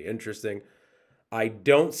is really interesting. I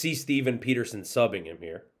don't see Steven Peterson subbing him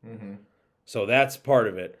here. So that's part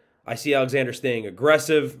of it. I see Alexander staying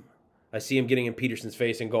aggressive. I see him getting in Peterson's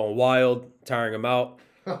face and going wild, tiring him out.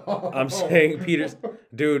 I'm saying Peterson...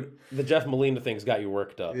 Dude, the Jeff Molina thing's got you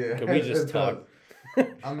worked up. Yeah, Can we just talk?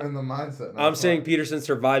 I'm in the mindset now. I'm saying Peterson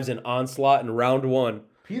survives an onslaught in round 1.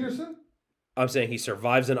 Peterson? I'm saying he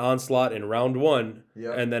survives an onslaught in round 1,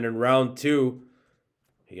 and then in round 2,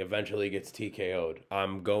 he eventually gets TKO'd.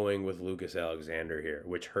 I'm going with Lucas Alexander here,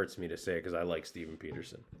 which hurts me to say because I like Steven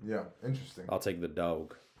Peterson. Yeah, interesting. I'll take the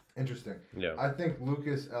dog. Interesting. Yeah. I think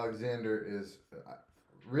Lucas Alexander is...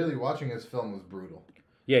 Really, watching his film was brutal.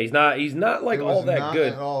 Yeah, he's not like all that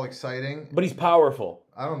good. Not at all exciting. But he's powerful.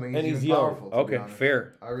 I don't think he's even powerful. Okay,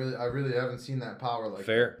 fair. I really haven't seen that power like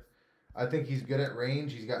fair. That. I think he's good at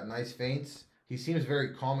range. He's got nice feints. He seems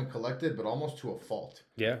very calm and collected, but almost to a fault.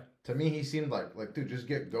 Yeah. To me, he seemed like dude, just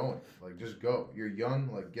get going. Like, just go. You're young.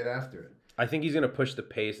 Like, get after it. I think he's gonna push the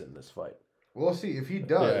pace in this fight. We'll see. If he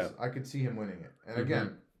does, I could see him winning it. And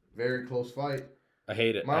again, very close fight. I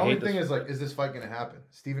hate it. My only thing is, like, is this fight gonna happen?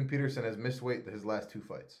 Steven Peterson has missed weight his last 2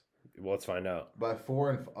 fights. Well, let's find out. By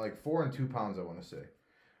 4 and 2 pounds, I want to say.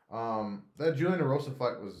 That Julian Erosa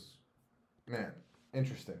fight was, man,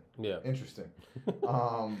 interesting. Yeah. Interesting.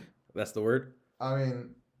 That's the word? I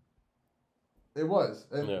mean, it was.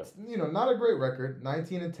 And, not a great record,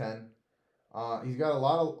 19-10. He's got a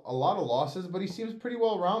lot of losses, but he seems pretty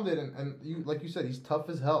well rounded, and like you said, he's tough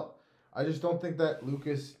as hell. I just don't think that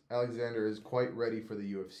Lucas Alexander is quite ready for the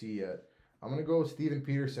UFC yet. I'm gonna go with Steven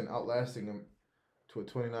Peterson outlasting him to a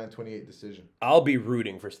 29-28 decision. I'll be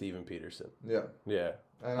rooting for Steven Peterson. Yeah. Yeah.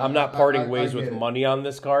 And I'm not parting ways with money on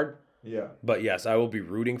this card. Yeah. But yes, I will be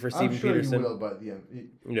rooting for Steven Peterson. I'm sure you will by the end.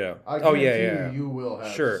 Yeah. I guarantee you will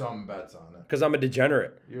have some bets on it. Because I'm a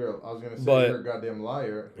degenerate. I was going to say you're a goddamn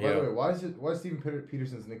liar. By the way, why is Steven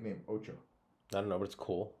Peterson's nickname Ocho? I don't know, but it's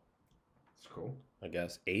cool. It's cool. I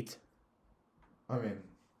guess. 8? I mean,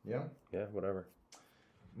 yeah. Yeah, whatever.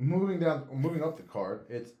 moving up the card,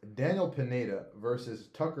 it's Daniel Pineda versus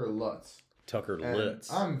Tucker Lutz.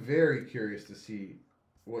 Lutz. I'm very curious to see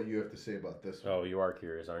what you have to say about this one. Oh, you are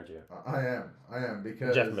curious, aren't you? I am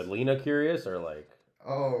because Jeff Medina curious or like?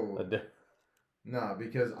 Oh, nah,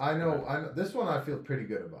 because I know this one I feel pretty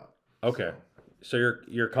good about. Okay, so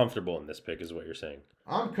you're comfortable in this pick, is what you're saying?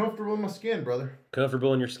 I'm comfortable in my skin, brother.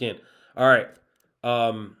 Comfortable in your skin. All right.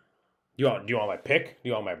 Do you want my pick? Do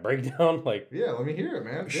you want my breakdown? Like, yeah, let me hear it,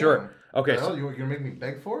 man. Sure. Damn. Okay. So, you're gonna make me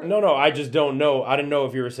beg for it? No, I just don't know. I didn't know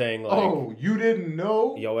if you were saying like. Oh, you didn't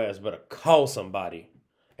know? Yo ass better call somebody,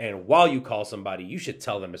 and while you call somebody, you should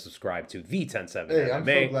tell them to subscribe to the 10-7 Hey, MMA. I'm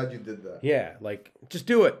so glad you did that. Yeah, like just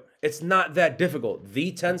do it. It's not that difficult.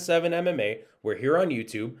 The 10-7 MMA. We're here on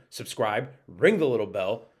YouTube. Subscribe. Ring the little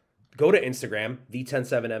bell. Go to Instagram. The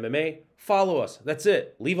 10-7 MMA. Follow us. That's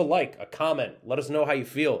it. Leave a like, a comment. Let us know how you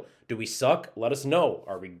feel. Do we suck? Let us know.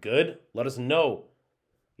 Are we good? Let us know.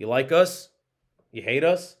 You like us? You hate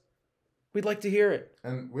us? We'd like to hear it.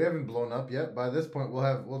 And we haven't blown up yet. By this point,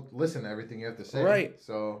 we'll listen to everything you have to say. Right.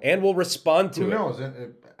 So and we'll respond to it. Who knows?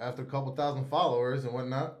 After a couple thousand followers and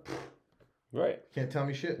whatnot, right? Can't tell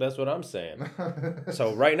me shit. That's what I'm saying.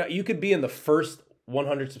 So right now, you could be in the first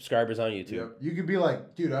 100 subscribers on YouTube. Yep. You could be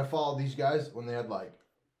like, dude, I followed these guys when they had like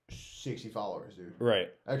 60 followers, dude. Right.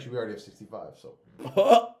 Actually, we already have 65,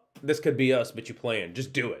 so. This could be us, but you playing.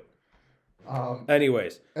 Just do it. Anyway,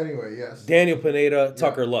 yes. Daniel Pineda,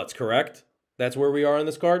 Tucker Lutz, correct? That's where we are on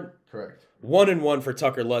this card? Correct. 1-1 for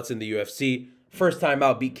Tucker Lutz in the UFC. First time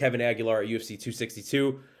out, beat Kevin Aguilar at UFC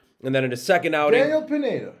 262. And then in his second outing, Daniel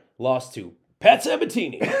Pineda lost to Pat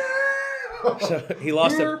Sabatini. So he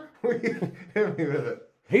lost hit me with it.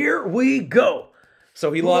 Here we go.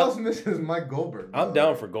 So he lost. And this is Mike Goldberg. I'm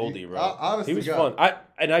down for Goldie, bro. Honestly, he was fun.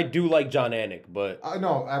 I do like John Anik, but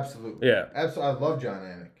no, absolutely. Yeah, absolutely. I love John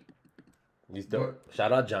Anik. He's dope.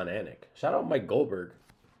 Shout out John Anik. Shout out Mike Goldberg.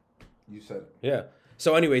 You said it. Yeah.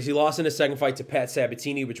 So, anyways, he lost in his second fight to Pat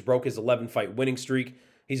Sabatini, which broke his 11-fight winning streak.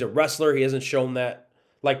 He's a wrestler. He hasn't shown that.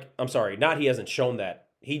 He hasn't shown that.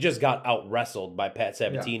 He just got out-wrestled by Pat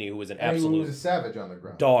Sabatini, who was an absolute... He was a savage on the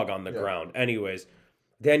ground. Dog on the ground. Anyways,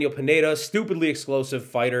 Daniel Pineda, stupidly explosive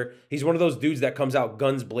fighter. He's one of those dudes that comes out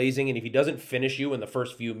guns blazing, and if he doesn't finish you in the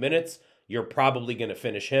first few minutes, you're probably going to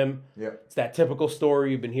finish him. Yep. It's that typical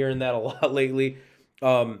story. You've been hearing that a lot lately.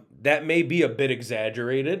 That may be a bit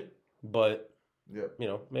exaggerated, but,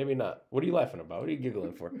 maybe not. What are you laughing about? What are you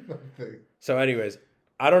giggling for? So anyways,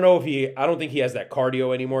 I don't think he has that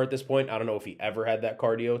cardio anymore at this point. I don't know if he ever had that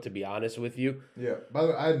cardio, to be honest with you. Yeah. By the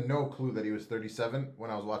way, I had no clue that he was 37 when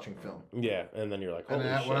I was watching film. Yeah, and then you're like, holy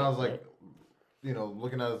shit. When I was like,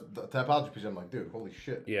 looking at his topology picture, I'm like, dude, holy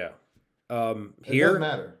shit. Yeah. It doesn't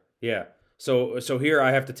matter. Yeah. So here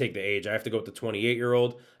I have to take the age. I have to go with the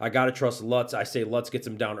 28-year-old. I got to trust Lutz. I say Lutz gets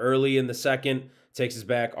him down early in the second, takes his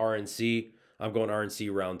back, RNC. I'm going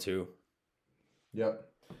RNC round 2. Yep.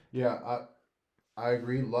 Yeah, I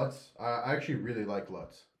agree. Lutz. I actually really like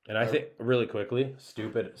Lutz. And I think, really quickly,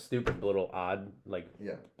 stupid little odd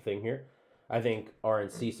thing here. I think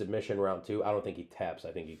RNC submission round 2. I don't think he taps.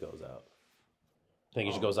 I think he goes out. I think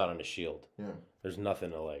he just goes out on his shield. Yeah. There's nothing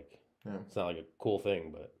to Yeah. It's not like a cool thing,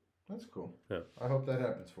 but. That's cool. Yeah. I hope that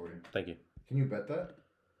happens for you. Thank you. Can you bet that?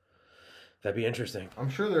 That'd be interesting. I'm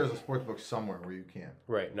sure there's a sports book somewhere where you can.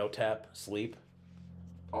 Right. No tap, sleep.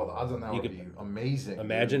 Oh, the odds on that would be amazing.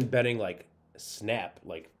 Imagine betting like snap,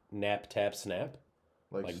 like nap, tap, snap.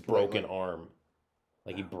 Like broken arm.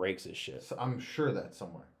 Like he breaks his shit. So I'm sure that's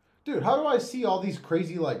somewhere. Dude, how do I see all these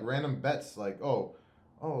crazy random bets like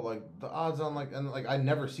like the odds on I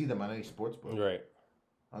never see them on any sports book. Right.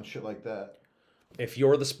 On shit like that. If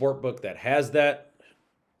you're the sport book that has that,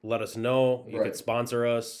 let us know. You could sponsor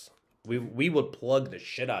us. We would plug the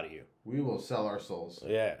shit out of you. We will sell our souls.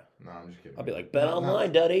 Yeah. No, I'm just kidding. I'll be like,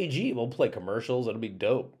 betonline.ag. We'll play commercials. It'll be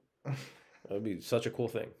dope. It'll be such a cool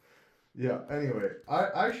thing. Yeah, anyway.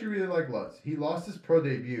 I actually really like Lutz. He lost his pro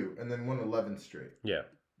debut and then won 11 straight. Yeah.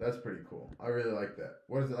 That's pretty cool. I really like that.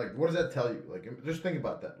 What is it like? What does that tell you? Just think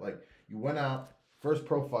about that. You went out, first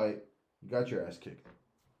pro fight, you got your ass kicked.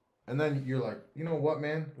 And then you're like, you know what,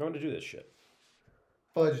 man? I want to do this shit.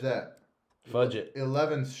 Fudge that. Fudge it.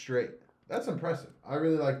 11 straight. That's impressive. I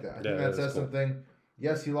really like that. I think that says something.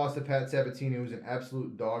 Yes, he lost to Pat Sabatini, who's an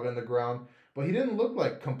absolute dog on the ground. But he didn't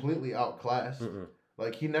look completely outclassed.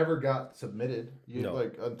 He never got submitted.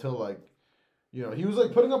 Until he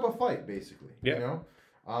was putting up a fight, basically. Yeah.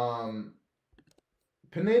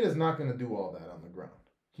 Pineda's not going to do all that on the ground.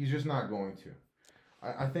 He's just not going to.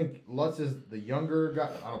 I think Lutz is the younger guy.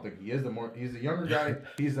 I don't think he is he's the younger guy.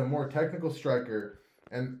 He's the more technical striker.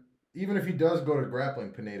 And even if he does go to grappling,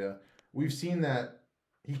 Pineda, we've seen that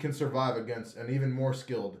he can survive against an even more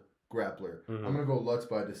skilled grappler. Mm-hmm. I'm going to go Lutz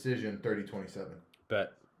by decision, 30-27.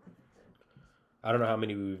 Bet. I don't know how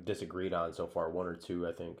many we've disagreed on so far. 1 or 2,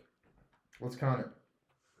 I think. Let's count it.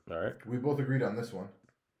 All right. We both agreed on this one.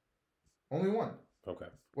 Only one. Okay.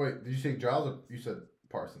 Wait, did you say Giles or you said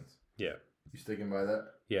Parsons? Yeah. You sticking by that?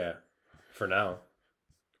 Yeah. For now.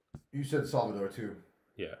 You said Salvador too.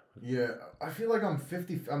 Yeah. Yeah, I feel like I'm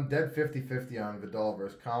dead 50-50 on Vidal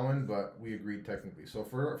versus Cowan, but we agreed technically. So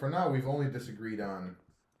for now, we've only disagreed on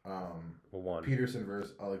one. Peterson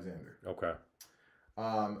versus Alexander. Okay.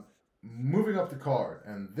 Moving up the card,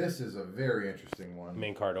 and this is a very interesting one.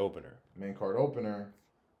 Main card opener.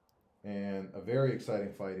 And a very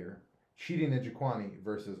exciting fight here. Chidi Njokuani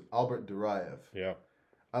versus Albert Duraev. Yeah.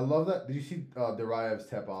 I love that. Did you see Duraev's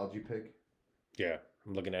Tapology pick? Yeah,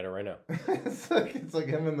 I'm looking at it right now. it's like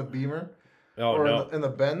him in the Beamer. Oh, or no. in the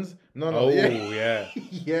Benz. No. Oh, yeah.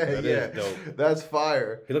 yeah. That is dope. That's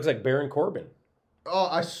fire. He looks like Baron Corbin. Oh,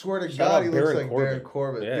 I swear to Shout God, out he Baron looks like Corbin. Baron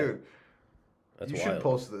Corbin. Yeah. Dude, That's you wild. should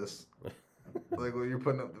post this. Like when you're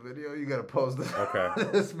putting up the video, you gotta post this. Okay.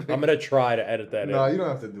 this I'm gonna try to edit that in. No, you don't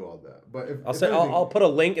have to do all that. But I'll put a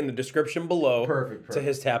link in the description below. Perfect. To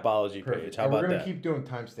his Tapology page. How and about we're gonna that? keep doing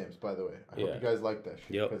timestamps, by the way. I hope you guys like that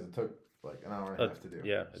shit because it took like an hour and a half to do.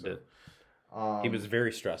 Yeah, it did. He was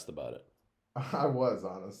very stressed about it. I was,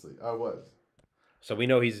 honestly. So we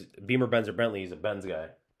know he's Beamer, Benz, or Bentley. He's a Benz guy.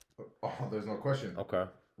 Oh, there's no question. Okay.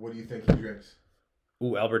 What do you think he drinks?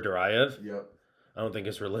 Ooh, Albert Duraev? Yep. I don't think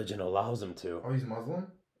his religion allows him to. Oh, he's Muslim?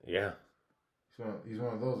 Yeah. He's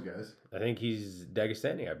one of those guys. I think he's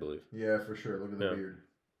Dagestani, I believe. Yeah, for sure. Look at the beard.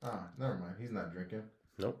 Ah, never mind. He's not drinking.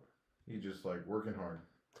 Nope. He's just like working hard.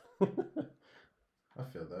 I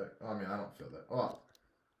feel that. I mean, I don't feel that. Oh,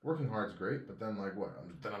 working hard's great, but then like what?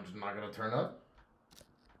 I'm just not gonna turn up.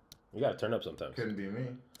 You gotta turn up sometimes. Couldn't be me.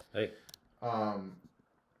 Hey.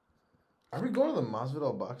 Are we going to the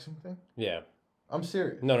Masvidal boxing thing? Yeah. I'm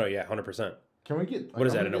serious. No, yeah, 100%. Can we get... What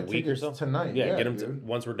is that, in a week or so? Tonight. Yeah, get them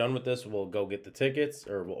once we're done with this, we'll go get the tickets,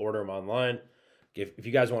 or we'll order them online. If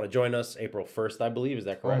you guys want to join us, April 1st, I believe. Is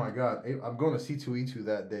that correct? Oh, my God. I'm going to C2E2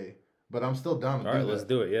 that day, but I'm still down to All right, let's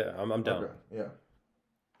do it. Yeah, I'm down. Okay. Yeah.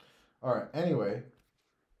 All right. Anyway.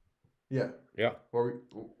 Yeah. Yeah.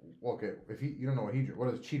 Okay. If you don't know what he drinks, what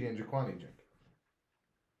does Chidi Njokuani drink?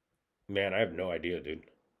 Man, I have no idea, dude.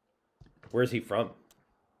 Where's he from?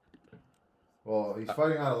 Well, he's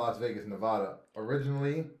fighting out of Las Vegas, Nevada.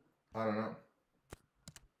 Originally, I don't know.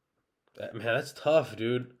 Man, that's tough,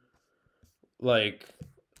 dude. Like,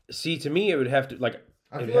 see, to me, it would have to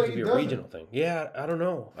be a regional thing. Yeah, I don't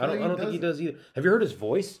know. I don't think he does either. Have you heard his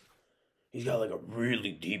voice? He's got like a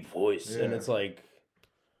really deep voice, and it's like,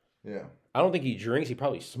 yeah. I don't think he drinks. He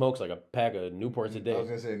probably smokes like a pack of Newports a day. I was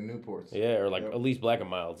gonna say Newports. Yeah, or like at least Black and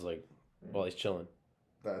Milds, like while he's chilling.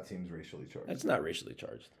 That seems racially charged. That's not racially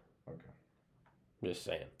charged. Okay. I'm just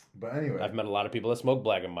saying. But anyway. I've met a lot of people that smoke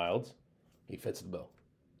Black and Milds. He fits the bill.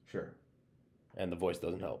 Sure. And the voice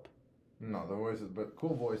doesn't help. No, the voice is... But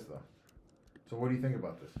cool voice, though. So what do you think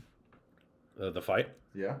about this? The fight?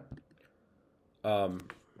 Yeah.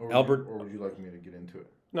 Albert... Or would you like me to get into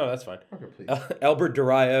it? No, that's fine. Okay, please. Albert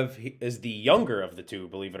Duraev is the younger of the two,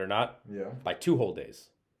 believe it or not. Yeah. By 2 whole days.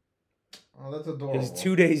 Oh, that's adorable. He's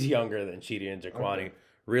 2 days younger than Chidi Njokuani. Okay.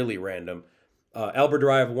 Really random. Albert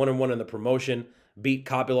Duraev 1-1 in the promotion. Beat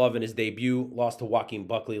Kopylov in his debut. Lost to Joaquin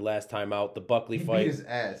Buckley last time out. The Buckley fight. He beat his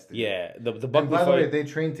ass. Dude. Yeah. The Buckley and by the way, they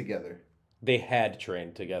trained together. They had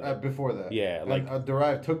trained together. Before that. Yeah. And,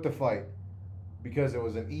 Duraev took the fight because it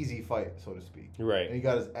was an easy fight, so to speak. Right. And he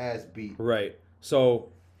got his ass beat. Right.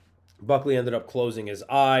 So Buckley ended up closing his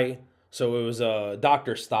eye. So it was a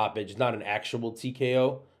doctor stoppage, not an actual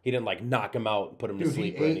TKO. He didn't knock him out and put him to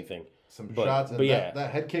sleep or anything. Some shots. And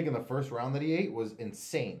that head kick in the first round that he ate was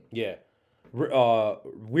insane. Yeah.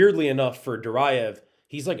 Weirdly enough, for Duraev,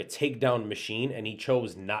 he's like a takedown machine, and he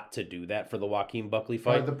chose not to do that for the Joaquin Buckley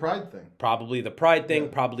fight. The pride thing. Probably the pride thing. Yeah.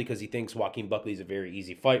 Probably because he thinks Joaquin Buckley's a very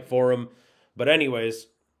easy fight for him. But anyways,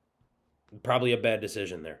 probably a bad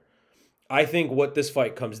decision there. I think what this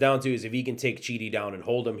fight comes down to is if he can take Chidi down and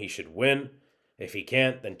hold him, he should win. If he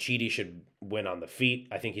can't, then Chidi should win on the feet.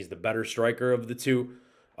 I think he's the better striker of the two.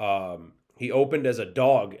 He opened as a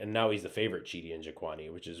dog, and now he's the favorite, Chidi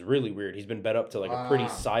Njokuani, which is really weird. He's been bet up to a pretty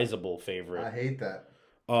sizable favorite. I hate that.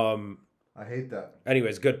 I hate that.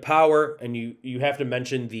 Anyways, good power, and you have to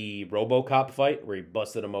mention the RoboCop fight where he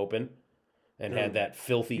busted him open and had that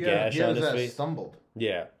filthy gash on his face. Stumbled.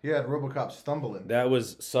 Yeah. He had RoboCop stumbling. That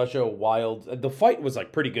was such a wild... The fight was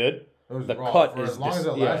pretty good. It was the raw. cut For is as long as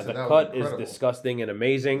it lasted, the cut is disgusting and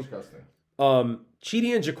amazing. Disgusting.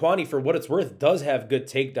 Chidi and Njokuani, for what it's worth, does have good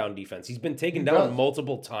takedown defense. He's been taken down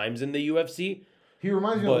multiple times in the UFC. He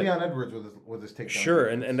reminds me of Leon Edwards with his takedown. Sure,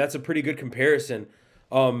 and that's a pretty good comparison.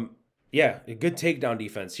 Yeah, a good takedown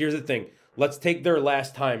defense. Here's the thing. Let's take their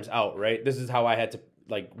last times out, right? This is how I had to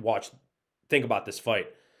think about this fight.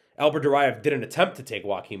 Albert Duraev didn't attempt to take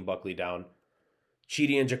Joaquin Buckley down.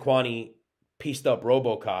 Chidi and Njokuani pieced up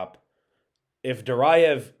RoboCop. If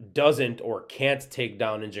Duraev doesn't or can't take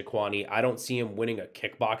down Njokuani, I don't see him winning a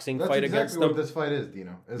kickboxing fight against him. That's exactly what this fight is,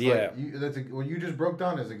 Dino. What you just broke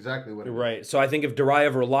down is exactly what it is. Right. So I think if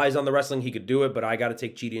Duraev relies on the wrestling, he could do it, but I got to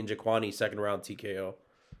take Chidi and Njokuani second round TKO.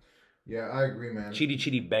 Yeah, I agree, man.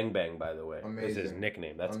 Chidi Bang Bang, by the way, is his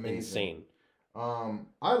nickname. That's insane.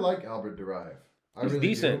 I like Albert Duraev. He's really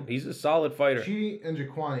decent. He's a solid fighter. Chidi and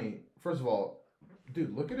Njokuani, first of all,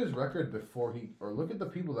 dude, look at his record look at the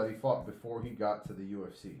people that he fought before he got to the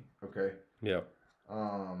UFC. Okay. Yeah.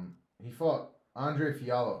 He fought Andre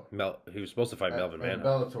Fiallo. He was supposed to fight Melvin Manhoef.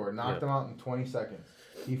 Bellator, knocked him out in 20 seconds.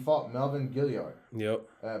 He fought Melvin Gilliard. Yep.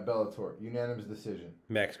 At Bellator, unanimous decision.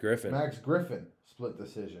 Max Griffin, split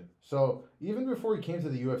decision. So even before he came to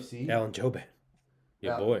the UFC, Alan Jouban,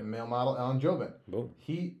 male model Alan Jouban. Boom.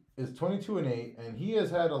 He is 22-8, and he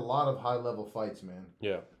has had a lot of high level fights, man.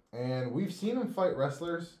 Yeah. And we've seen him fight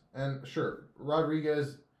wrestlers, and sure,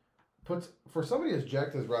 Rodriguez for somebody as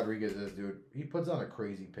jacked as Rodriguez is, dude, he puts on a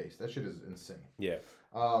crazy pace. That shit is insane. Yeah.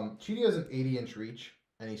 Chidi has an 80-inch reach,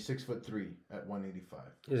 and he's 6'3" at 185.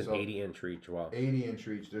 He has an 80-inch reach. Wow. 80-inch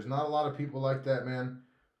reach. There's not a lot of people like that, man.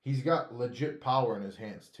 He's got legit power in his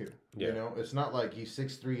hands too. Yeah. You know, it's not like he's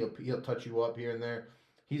 6'3", he'll touch you up here and there.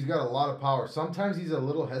 He's got a lot of power. Sometimes he's a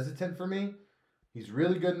little hesitant for me. He's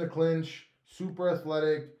really good in the clinch, super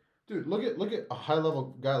athletic. Dude, look at a high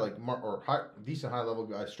level guy like decent high level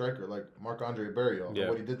guy striker like Marc-Andre Barrios. Yeah.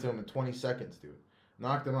 What he did to him in 20 seconds, dude.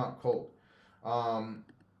 Knocked him out cold.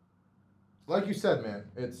 Like you said, man,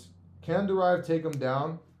 can Duraev take him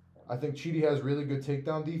down? I think Chidi has really good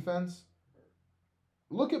takedown defense.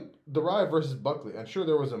 Look at Duraev versus Buckley. I'm sure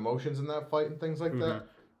there was emotions in that fight and things like that.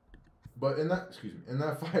 But in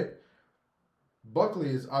that fight, Buckley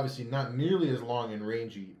is obviously not nearly as long and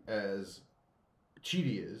rangy as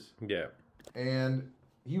Chidi is. Yeah. And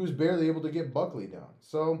he was barely able to get Buckley down.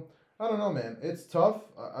 So, I don't know, man. It's tough.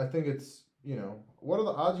 I think it's, what are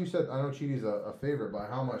the odds? You said, I know Chidi's a favorite. By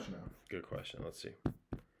how much now? Good question. Let's see.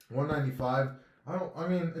 195.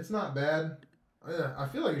 It's not bad. I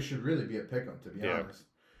feel like it should really be a pick'em, to be honest.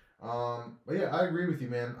 But yeah, I agree with you,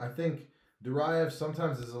 man. I think Duraev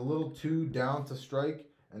sometimes is a little too down to strike,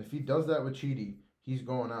 and if he does that with Chidi, he's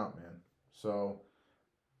going out, man. So,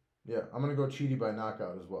 yeah, I'm gonna go Chidi by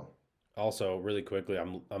knockout as well. Also, really quickly,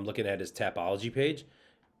 I'm looking at his Tapology page.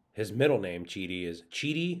 His middle name, Chidi, is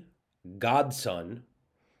Chidi Godson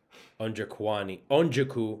Njoku-Ani.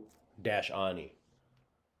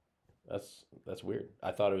 That's weird.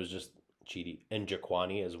 I thought it was just Chidi and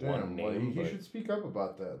Njokuani as one name. He should speak up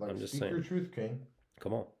about that. Like, speak your truth, King.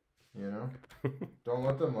 Come on. Don't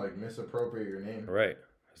let them misappropriate your name. Right.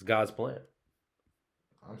 It's God's plan.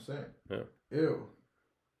 I'm saying. Yeah. Ew.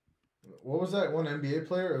 What was that one NBA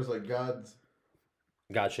player? It was like God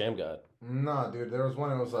Sham God. Nah, dude. There was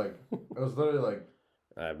one. It was literally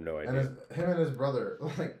I have no idea. And him and his brother,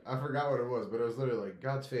 I forgot what it was, but it was literally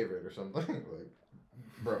God's favorite or something.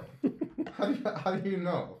 Bro, how do you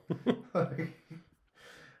know?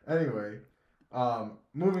 Anyway,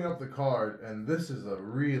 moving up the card, and this is a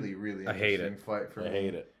really, really interesting fight for me. I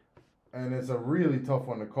hate it. And it's a really tough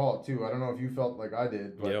one to call, too. I don't know if you felt like I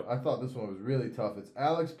did, but I thought this one was really tough. It's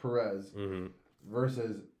Alex Perez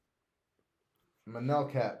versus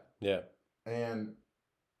Manel Kape. Yeah. And,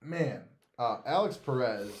 man, Alex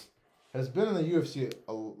Perez has been in the UFC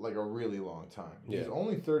a really long time. He's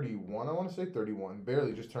only 31, I want to say 31.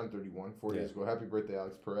 Barely just turned 31 4 days ago. Happy birthday,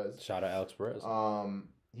 Alex Perez. Shout out Alex Perez.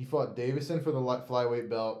 He fought Davison for the flyweight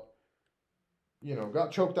belt.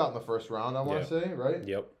 Got choked out in the first round, I want to say, right?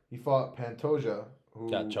 Yep. He fought Pantoja, who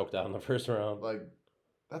got choked out in the first round.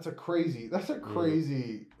 That's a crazy. He was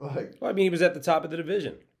at the top of the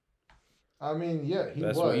division.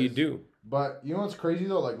 That's what you do. But you know what's crazy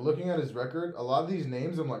though? Looking at his record, a lot of these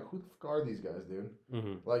names, I'm like, who the fuck are these guys, dude?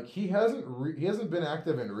 He hasn't been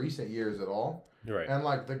active in recent years at all. Right. And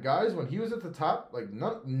the guys when he was at the top,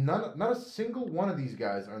 not a single one of these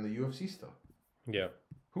guys are in the UFC still. Yeah.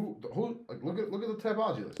 Who look at the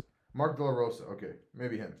Tapology list. Mark De La Rosa, okay,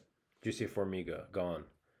 maybe him. Juicy Formiga, gone.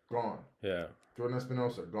 Yeah. Jordan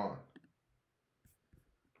Espinosa, gone.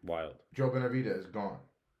 Wild. Joe Benavidez, gone.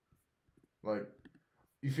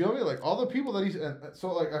 You feel me? Like all the people that he's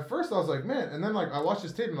so like at first I was like, man, and then like I watched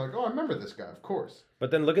his tape and I'm like, oh, I remember this guy, of course.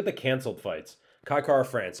 But then look at the canceled fights. Kaikara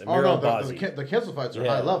France, the canceled fights are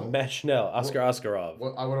high level. Matt Schnell, Oscar Oscarov.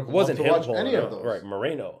 Well, I would have loved to watch any of those. Right,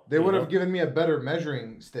 Moreno. They would have given me a better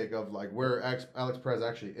measuring stick of like where Alex Perez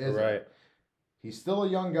actually is. Right. He's still a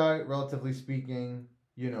young guy, relatively speaking.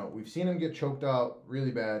 You know, we've seen him get choked out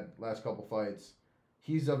really bad last couple fights.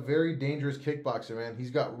 He's a very dangerous kickboxer, man. He's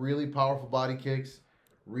got really powerful body kicks.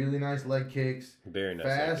 Really nice leg kicks. Very nice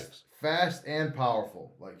leg kicks. Fast and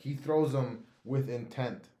powerful. Like, he throws them with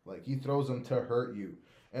intent. Like, he throws them to hurt you.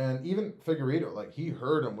 And even Figueiredo, like, he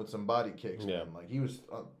hurt him with some body kicks, man. Like, he was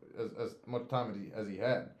as much time as he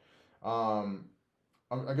had.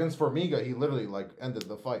 Against Formiga, he literally, like, ended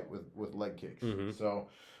the fight with leg kicks. Mm-hmm. So,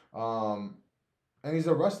 and he's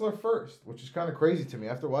a wrestler first, which is kind of crazy to me.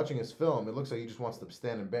 After watching his film, it looks like he just wants to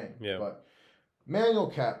stand and bang. Yeah. But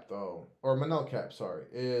Manel Kape, sorry,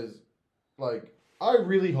 is like, I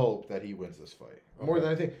really hope that he wins this fight. Okay. More than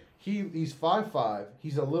anything. He's 5'5".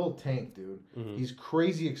 He's a little tank, dude. Mm-hmm. He's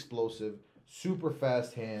crazy explosive, super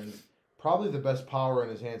fast hands, probably the best power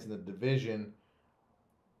in his hands in the division.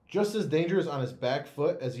 Just as dangerous on his back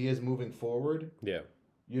foot as he is moving forward. Yeah.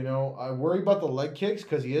 You know, I worry about the leg kicks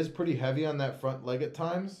because he is pretty heavy on that front leg at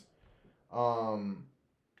times.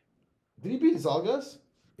 Did he beat Zalgas?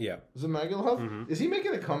 Yeah. Zmagulov? Mm-hmm. Is he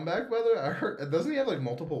making a comeback, by the way? I heard. Doesn't he have, like,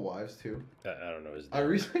 multiple wives, too? I don't know. I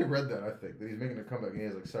recently read that, I think, that he's making a comeback and he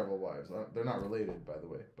has, like, several wives. They're not related, by the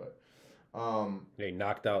way, but... yeah, he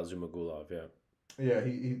knocked out Zmagulov, yeah. Yeah,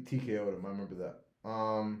 he TKO'd him. I remember that.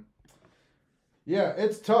 Yeah,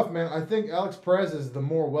 it's tough, man. I think Alex Perez is the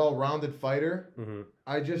more well-rounded fighter. Mm-hmm.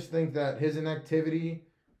 I just think that his inactivity...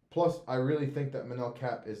 Plus, I really think that Manel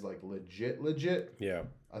Kape is, like, legit. Yeah.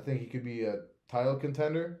 I think he could be a title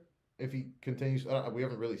contender if he continues. We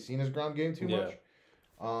haven't really seen his ground game too much.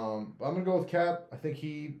 But I'm gonna go with Kape. I think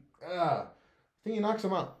he knocks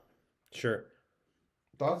him out. Sure.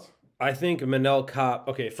 Thoughts? I think Manel Kape.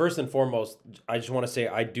 Okay, first and foremost, I just want to say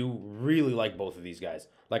I do really like both of these guys.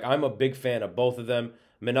 Like, I'm a big fan of both of them.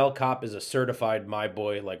 Manel Kape is a certified my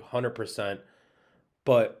boy, like 100%.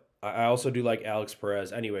 But I also do like Alex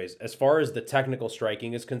Perez. Anyways, as far as the technical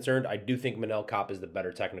striking is concerned, I do think Manel Kape is the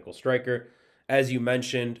better technical striker. As you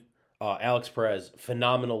mentioned, Alex Perez,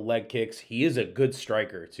 phenomenal leg kicks. He is a good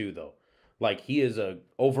striker too, though. Like, he is a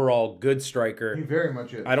overall good striker. He very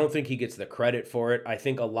much is. I don't think he gets the credit for it. I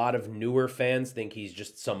think a lot of newer fans think he's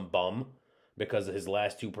just some bum because of his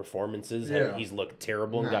last two performances. Yeah. He's looked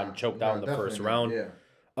terrible and gotten choked out in the first round.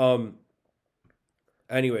 Yeah.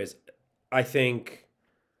 Anyways, I think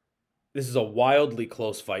this is a wildly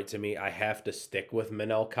close fight to me. I have to stick with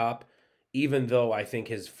Manel Kape, even though I think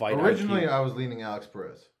his fight... Originally, I was leaning Alex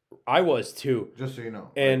Perez. I was too. Just so you know.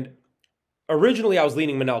 And originally, I was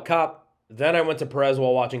leaning Manel Kape. Then I went to Perez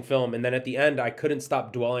while watching film. And then at the end, I couldn't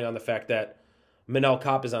stop dwelling on the fact that Manel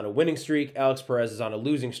Kape is on a winning streak. Alex Perez is on a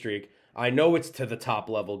losing streak. I know it's to the top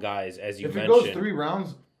level guys, as you mentioned. If it goes 3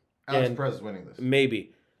 rounds, Alex Perez is winning this.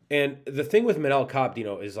 Maybe. And the thing with Manel Kape,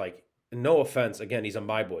 is like, no offense. Again, he's a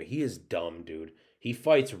my boy. He is dumb, dude. He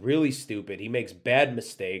fights really stupid. He makes bad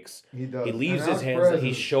mistakes. He does. He leaves his hands.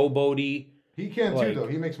 He's showboaty. He can too, though.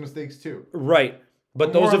 He makes mistakes too. Right.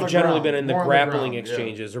 But those have generally been in the grappling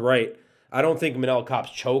exchanges. Yeah. Right. I don't think Manel Kape's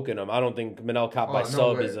choking him. I don't think Manel Kape by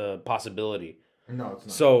sub is a possibility. No, it's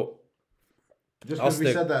not. So, just because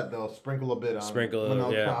we said that, they'll sprinkle a bit on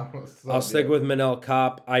Manel Kape. I'll stick with Manel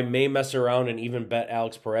Kape. I may mess around and even bet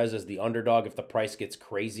Alex Perez as the underdog if the price gets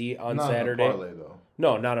crazy on Saturday. Not in a parlay, though.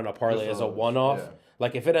 No, not in a parlay. As a one-off. Yeah.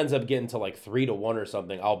 Like, if it ends up getting to like 3-1 or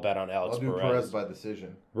something, I'll bet on Alex Perez. I'll do Perez by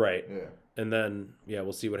decision. Right. Yeah. And then,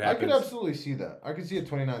 we'll see what happens. I could absolutely see that. I could see a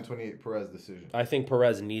 29-28 Perez decision. I think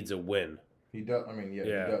Perez needs a win. He does. I mean, he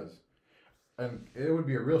does. And it would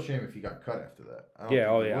be a real shame if he got cut after that. I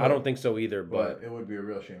don't think so either. But it would be a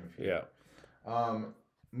real shame if he did.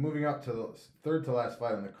 Moving up to the third to last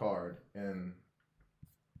fight on the card, and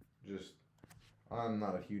just, I'm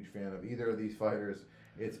not a huge fan of either of these fighters.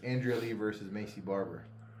 It's Andrea Lee versus Maycee Barber.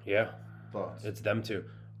 Yeah. Thoughts? It's them two.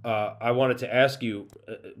 I wanted to ask you,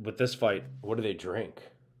 with this fight, what do they drink?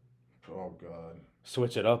 Oh, God.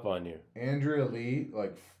 Switch it up on you. Andrea Lee,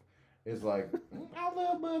 is like, I'll have a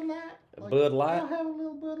little Bud Light. Bud Light? I'll have a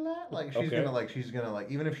little Bud Light. Like, she's gonna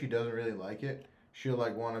even if she doesn't really like it, she'll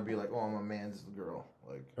want to be like, oh, I'm a man's girl.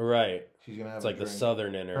 Like, right. She's gonna have. It's like drink. The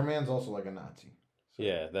Southern in her. Her man's also like a Nazi. So,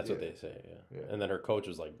 yeah, that's what they say. Yeah. And then her coach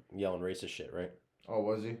was like yelling racist shit, right? Oh,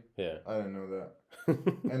 was he? Yeah. I didn't know that.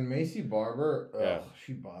 And Maycee Barber,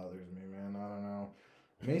 she bothers me, man. I don't know.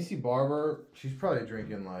 Maycee Barber, she's probably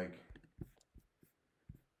drinking like,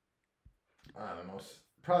 I don't know,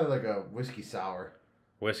 Probably like a whiskey sour.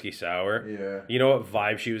 Whiskey sour. Yeah. You know what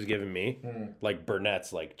vibe she was giving me? Like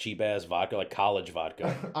Burnett's, like cheap ass vodka, like college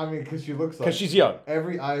vodka. I mean, because she looks like. Because she's young.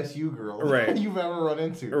 Every ISU girl right. you've ever run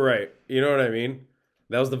into. Right. You know what I mean?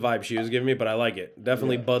 That was the vibe she was giving me, but I like it.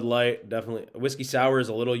 Definitely Bud Light. Definitely whiskey sour is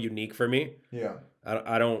a little unique for me. Yeah.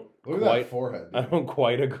 I don't Look at that forehead. Dude. I don't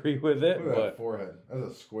quite agree with it. Look at that forehead.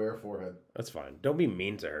 That's a square forehead. That's fine. Don't be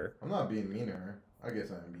mean to her. I'm not being mean to her. I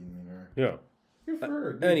guess I'm being mean to her. Yeah. Good for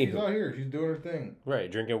her. Dude, she's out here. She's doing her thing.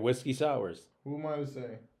 Right, drinking whiskey sours. Who am I to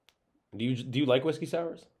say? Do you like whiskey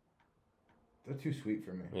sours? They're too sweet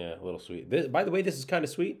for me. Yeah, a little sweet. By the way, this is kind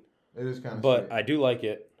of sweet. It is kind of sweet. But I do like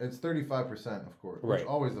it. It's 35%, of course. Right. Which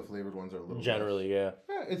always the flavored ones are a little generally, less.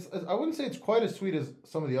 Yeah, I wouldn't say it's quite as sweet as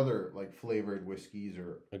some of the other like flavored whiskeys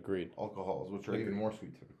or alcohols, which are even more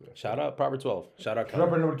sweet typically. Shout out Proper 12. Shout out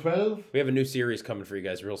Proper number 12. We have a new series coming for you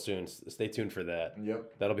guys real soon. Stay tuned for that.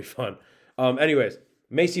 Yep. That'll be fun. Anyways,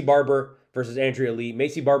 Maycee Barber versus Andrea Lee.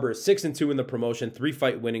 Maycee Barber is 6-2 in the promotion,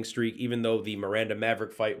 3-fight winning streak, even though the Miranda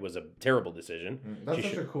Maverick fight was a terrible decision. That's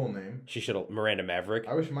such a cool name. She should have Miranda Maverick.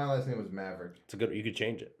 I wish my last name was Maverick. It's a good. You could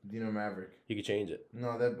change it. Dino Maverick. You could change it. No,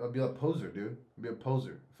 I'd be a poser, dude. I'd be a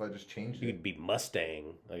poser if I just changed it. You could be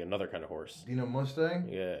Mustang, like another kind of horse. Dino Mustang?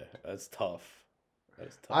 Yeah, that's tough.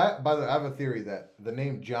 That's tough. By the way, I have a theory that the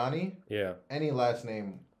name Johnny, any last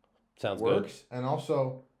name sounds works, good. And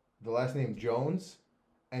also the last name Jones,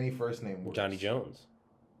 any first name works. Johnny Jones.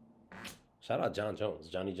 Shout out John Jones.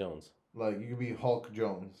 Johnny Jones. Like, you could be Hulk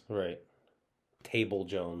Jones. Right. Table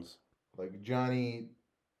Jones. Like Johnny...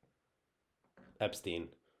 Epstein.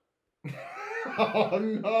 Oh,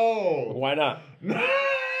 no! Why not?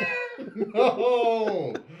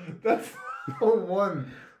 No! That's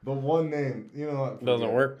the one name. You know what?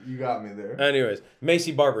 Doesn't work. You got me there. Anyways,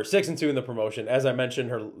 Maycee Barber, 6-2 in the promotion. As I mentioned,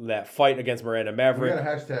 that fight against Miranda Maverick. We got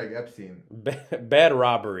a hashtag Epstein. Bad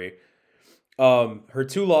robbery. Her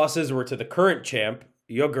 2 losses were to the current champ,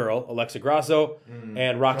 your girl, Alexa Grasso,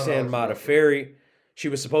 and Roxanne Modafferi. She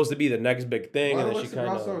was supposed to be the next big thing. Why and then Alexa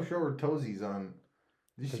Grasso show her toesies on?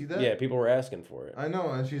 Did you see that? Yeah, people were asking for it. I know,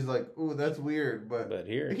 and she's like, "Ooh, that's weird," but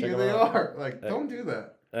here they are. Like, don't do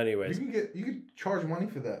that. Anyways, you can charge money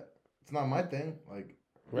for that. It's not my thing. Like,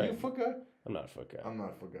 are you a foot guy? I'm not a foot guy. I'm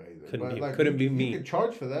not a foot guy either. Couldn't be me. You could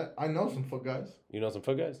charge for that. I know some foot guys. You know some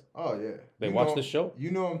foot guys? Oh yeah. They watch the show.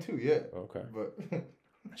 You know them too, yeah. Okay. But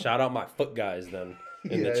shout out my foot guys then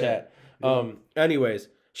in the chat. Yeah. Anyways,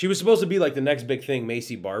 she was supposed to be like the next big thing,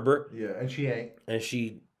 Maycee Barber. Yeah, and she ain't. And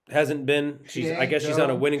she hasn't been. I guess she's on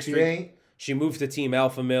a winning streak. She moved to Team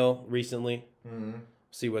Alpha Male recently.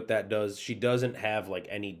 See what that does. She doesn't have like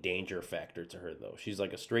any danger factor to her though. She's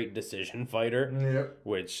like a straight decision fighter,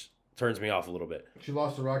 which turns me off a little bit. She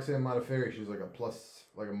lost to Roxanne Modafferi. She was like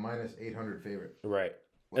a minus 800 favorite. Right,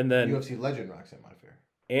 and then UFC legend Roxanne Modafferi.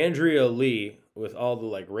 Andrea Lee, with all the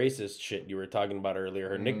like racist shit you were talking about earlier,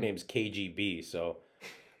 her nickname's KGB. So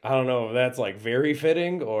I don't know if that's like very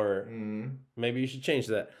fitting or maybe you should change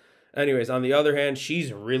that. Anyways, on the other hand,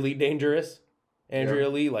 she's really dangerous. Andrea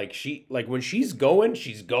Lee, like when she's going,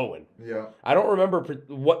 she's going. Yeah. I don't remember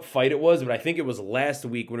what fight it was, but I think it was last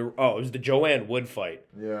week when it was the Joanne Wood fight.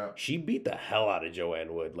 Yeah. She beat the hell out of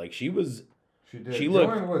Joanne Wood. Like she was. She did.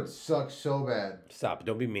 Joanne Wood sucks so bad. Stop!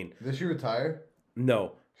 Don't be mean. Did she retire?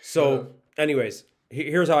 No. So, anyways,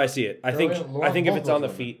 here's how I see it. I think if it's on the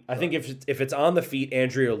feet, if it's on the feet,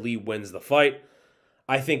 Andrea Lee wins the fight.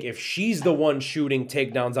 I think if she's the one shooting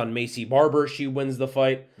takedowns on Maycee Barber, she wins the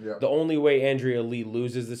fight. Yep. The only way Andrea Lee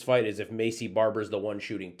loses this fight is if Maycee Barber's the one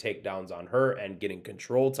shooting takedowns on her and getting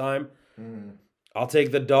control time. I'll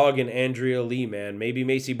take the dog in Andrea Lee, man. Maybe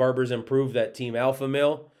Maycee Barber's improved that Team Alpha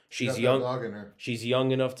male. She's young. Dog in her. She's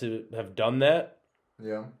young enough to have done that.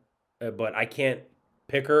 Yeah. But I can't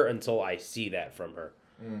pick her until I see that from her.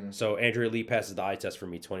 So Andrea Lee passes the eye test for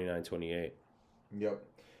me, 29-28. Yep.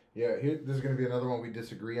 Yeah, this is going to be another one we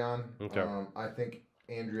disagree on. Okay. I think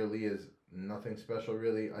Andrea Lee is nothing special,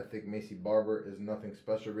 really. I think Maycee Barber is nothing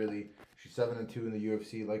special, really. She's 7-2 in the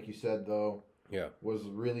UFC, like you said, though. Yeah. Was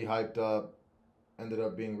really hyped up. Ended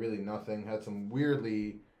up being really nothing. Had some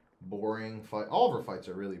weirdly boring fight. All of her fights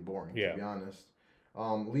are really boring, to be honest.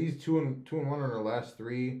 Lee's 2-1 on her last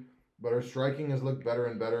 3, but her striking has looked better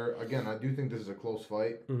and better. Again, I do think this is a close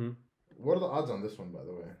fight. What are the odds on this one, by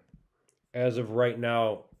the way? As of right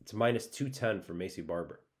now, it's minus 210 for Maycee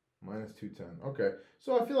Barber. Minus 210. Okay.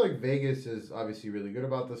 So I feel like Vegas is obviously really good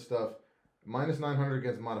about this stuff. Minus 900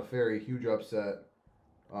 against Modafferi, huge upset.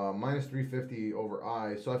 Minus 350 over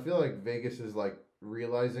I. So I feel like Vegas is like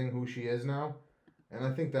realizing who she is now. And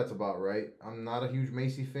I think that's about right. I'm not a huge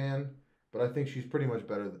Maycee fan, but I think she's pretty much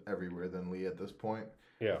better everywhere than Lee at this point.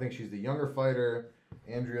 Yeah. I think she's the younger fighter.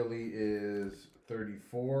 Andrea Lee is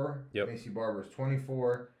 34. Yep. Maycee Barber is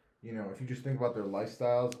 24. You know, if you just think about their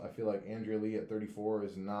lifestyles, I feel like Andrea Lee at 34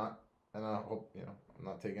 is not, and I hope, you know, I'm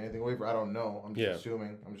not taking anything away from her. I don't know. I'm just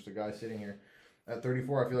assuming. I'm just a guy sitting here. At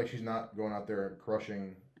 34, I feel like she's not going out there and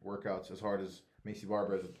crushing workouts as hard as Maycee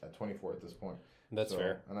Barber is at 24 at this point. That's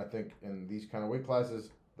fair. And I think in these kind of weight classes,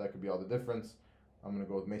 that could be all the difference. I'm going to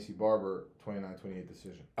go with Maycee Barber, 29-28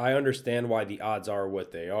 decision. I understand why the odds are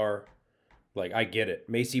what they are. Like, I get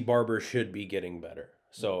it. Maycee Barber should be getting better.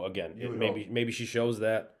 So, again, maybe she shows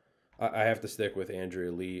that. I have to stick with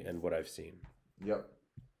Andrea Lee and what I've seen. Yep.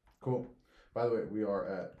 Cool. By the way, we are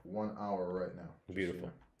at 1 hour right now.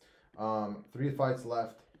 Beautiful. 3 fights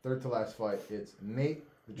left. Third to last fight. It's Nate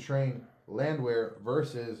the Train Landwehr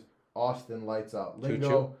versus Austin Lights Out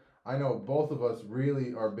Lingo. I know both of us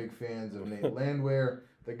really are big fans of Nate Landwehr.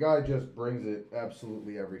 The guy just brings it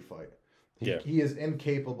absolutely every fight. He is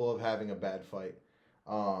incapable of having a bad fight.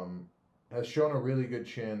 Has shown a really good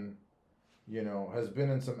chin. You know, has been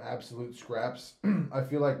in some absolute scraps. I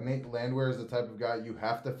feel like Nate Landwehr is the type of guy you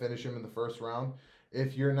have to finish him in the first round.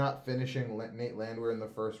 If you're not finishing Nate Landwehr in the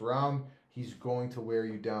first round, he's going to wear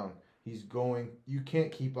you down. You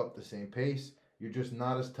can't keep up the same pace. You're just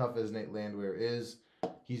not as tough as Nate Landwehr is.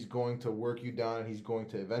 He's going to work you down, and he's going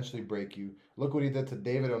to eventually break you. Look what he did to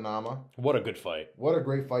David Onama. What a good fight. What a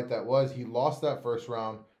great fight that was. He lost that first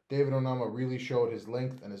round. David Onama really showed his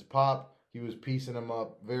length and his pop. He was piecing him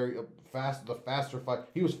up very fast. The faster fight.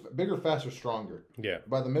 He was bigger, faster, stronger. Yeah.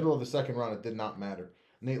 By the middle of the second round, it did not matter.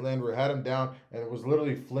 Nate Landwehr had him down and was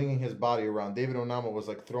literally flinging his body around. David Onama was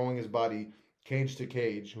like throwing his body cage to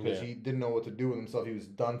cage because he didn't know what to do with himself. He was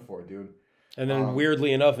done for, dude. And then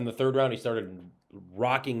weirdly enough, in the third round, he started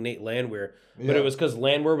rocking Nate Landwehr. But it was because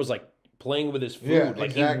Landwehr was like playing with his food. Yeah,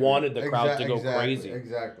 like he wanted the crowd to go crazy.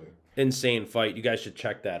 Exactly. Insane fight. You guys should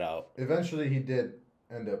check that out. Eventually, he did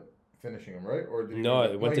end up finishing him, right? Or did he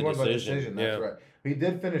it went to by decision. That's right. He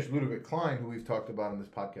did finish Ludovic Klein, who we've talked about on this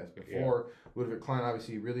podcast before. Yeah. Ludovic Klein,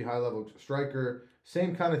 obviously, really high-level striker.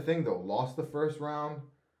 Same kind of thing, though. Lost the first round,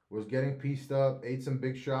 was getting pieced up, ate some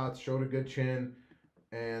big shots, showed a good chin.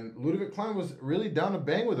 And Ludovic Klein was really down to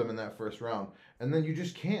bang with him in that first round. And then you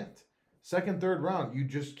just can't. Second, third round, you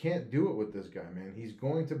just can't do it with this guy, man. He's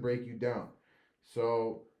going to break you down.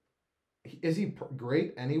 So, is he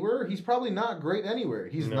great anywhere? He's probably not great anywhere.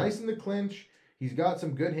 He's nice in the clinch. He's got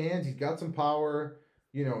some good hands. He's got some power.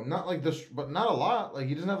 You know, not like this, but not a lot. Like,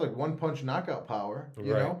 he doesn't have like one-punch knockout power,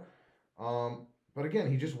 you know? But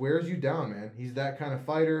again, he just wears you down, man. He's that kind of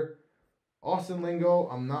fighter. Austin Lingo,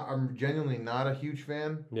 I'm genuinely not a huge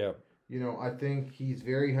fan. Yeah. You know, I think he's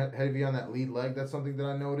very heavy on that lead leg. That's something that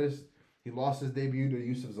I noticed. He lost his debut to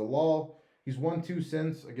Yusuf Zalal. He's won 2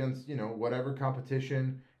 since against, you know, whatever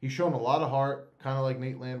competition. He's shown a lot of heart, kind of like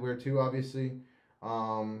Nate Landwehr too, obviously.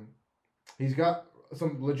 He's got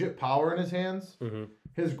some legit power in his hands. Mm-hmm.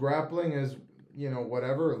 His grappling is, you know,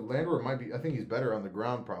 whatever. Landwehr might be, I think he's better on the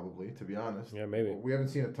ground probably, to be honest. Yeah, maybe. We haven't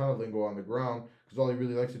seen a ton of Lingo on the ground because all he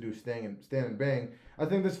really likes to do is stand and bang. I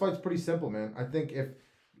think this fight's pretty simple, man. I think if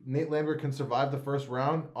Nate Landwehr can survive the first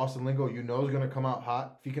round, Austin Lingo, you know, is going to come out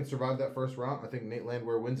hot. If he can survive that first round, I think Nate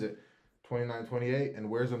Landwehr wins it 29-28 and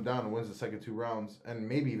wears him down and wins the second 2 rounds and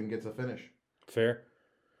maybe even gets a finish. Fair.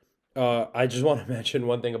 I just want to mention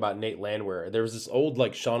one thing about Nate Landwehr. There was this old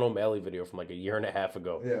like Sean O'Malley video from like a year and a half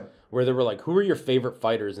ago. Yeah. Where they were like, who are your favorite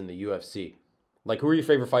fighters in the UFC? Like, who are your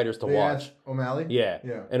favorite fighters to watch? O'Malley? Yeah.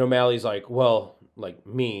 And O'Malley's like, well, like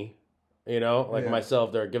me, you know, like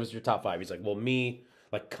myself there. Give us your top 5. He's like, well, me,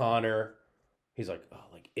 like Connor. He's like, oh,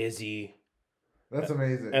 like Izzy. That's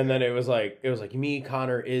amazing. And then it was like me,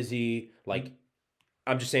 Connor, Izzy. Like,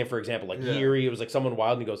 I'm just saying, for example, like Yuri. It was like someone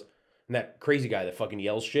wild, and he goes, and that crazy guy that fucking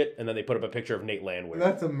yells shit, and then they put up a picture of Nate Landwehr.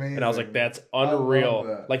 That's amazing. And I was like, that's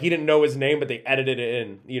unreal. Like, he didn't know his name, but they edited it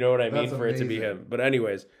in. You know what I mean? For it to be him. But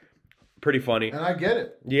anyways, pretty funny. And I get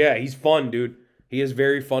it. Yeah, he's fun, dude. He is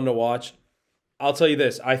very fun to watch. I'll tell you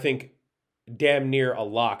this. I think damn near a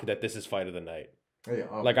lock that this is fight of the night. Yeah,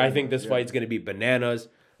 I think this fight's going to be bananas.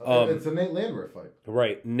 It's a Nate Landwehr fight.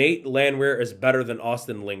 Right. Nate Landwehr is better than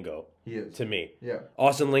Austin Lingo. He is. To me. Yeah.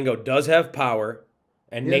 Austin Lingo does have power.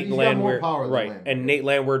 And Nate Landwehr, Landwehr. And Nate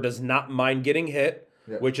Landwehr does not mind getting hit,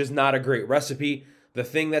 which is not a great recipe. The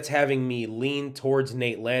thing that's having me lean towards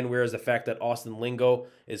Nate Landwehr is the fact that Austin Lingo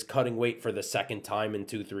is cutting weight for the second time in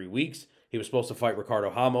 2-3 weeks. He was supposed to fight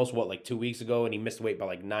Ricardo Ramos, like 2 weeks ago, and he missed weight by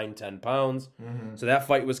like 9-10 pounds. Mm-hmm. So that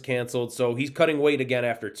fight was canceled. So he's cutting weight again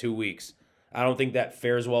after 2 weeks. I don't think that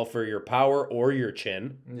fares well for your power or your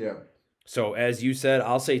chin. Yeah. So as you said,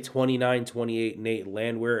 I'll say 29-28 Nate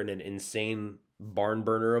Landwehr in an insane barn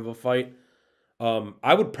burner of a fight.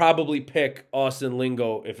 I would probably pick Austin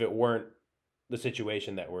Lingo if it weren't the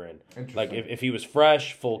situation that we're in. Like if he was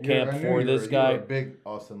fresh, full camp for this guy. You're a big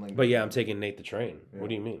Austin Lingo. But yeah, I'm taking Nate the Train. Yeah. What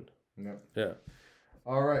do you mean? Yep. Yeah.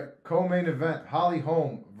 All right, co-main event: Holly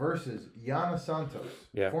Holm versus Yana Santos.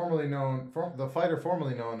 Yeah. The fighter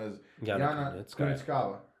formerly known as Yana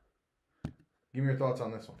Kunitskaya. Give me your thoughts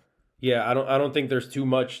on this one. Yeah, I don't think there's too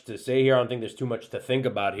much to say here. I don't think there's too much to think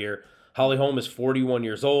about here. Holly Holm is 41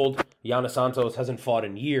 years old. Yana Santos hasn't fought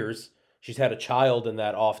in years. She's had a child in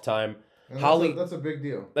that off time. And that's a big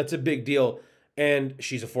deal. That's a big deal. And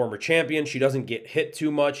she's a former champion. She doesn't get hit too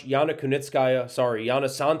much. Yana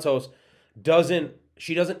Santos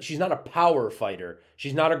she's not a power fighter.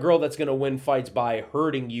 She's not a girl that's going to win fights by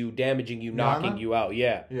hurting you, damaging you, knocking you out.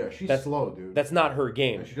 Yeah. Yeah, she's slow, dude. That's not her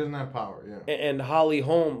game. Yeah, she doesn't have power, yeah. And Holly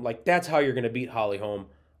Holm, like, that's how you're going to beat Holly Holm.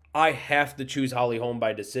 I have to choose Holly Holm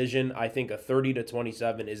by decision. I think a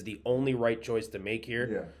 30-27 is the only right choice to make here.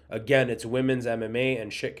 Yeah. Again, it's women's MMA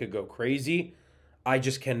and shit could go crazy. I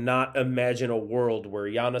just cannot imagine a world where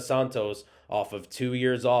Yana Santos, off of 2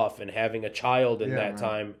 years off and having a child in that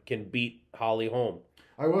time, can beat Holly Holm.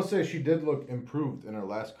 I will say she did look improved in her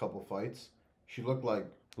last couple fights. She looked like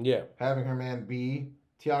having her man be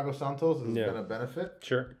Thiago Santos has been a benefit.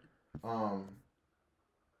 Sure.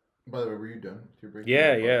 By the way, were you done with your break?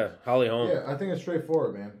 Yeah. Holly Holm. Yeah, I think it's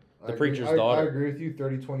straightforward, man. The preacher's daughter. I agree with you.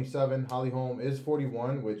 30-27. Holly Holm is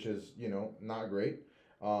 41, which is, not great.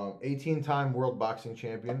 18-time world boxing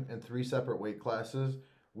champion in 3 separate weight classes.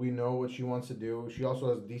 We know what she wants to do. She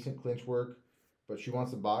also has decent clinch work, but she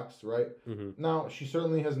wants to box, right? Mm-hmm. Now, she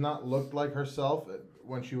certainly has not looked like herself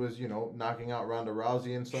when she was, knocking out Ronda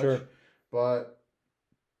Rousey and such. Sure. But,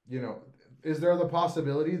 is there the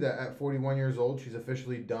possibility that at 41 years old she's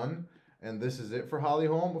officially done and this is it for Holly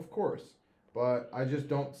Holm? Of course. But I just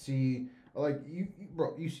don't see, like,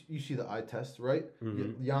 you see the eye test, right?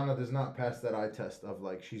 Mm-hmm. Yana does not pass that eye test of,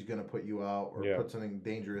 like, she's going to put you out or put something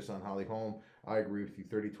dangerous on Holly Holm. I agree with you.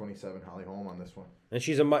 30-27 Holly Holm on this one. And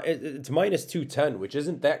she's it's minus 210, which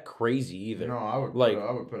isn't that crazy either. No, I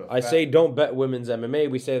would put I say don't bet women's MMA.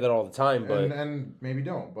 We say that all the time, but and maybe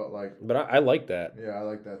don't, but like. But I like that. Yeah, I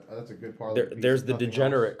like that. That's a good parlay. There's the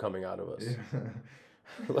degenerate coming out of us. Yeah.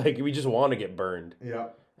 Like we just want to get burned. Yeah.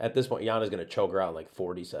 At this point, Yana's gonna choke her out in like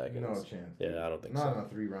 40 seconds. No chance. Yeah, I don't think Not so. in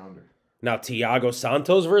a 3-rounder. Now Thiago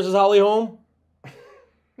Santos versus Holly Holm.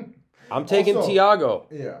 I'm taking Thiago.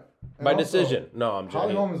 Yeah. And by decision. No, I'm joking.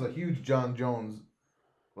 Holly Holm is a huge John Jones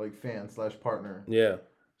fan / partner. Yeah.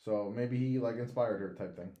 So maybe he inspired her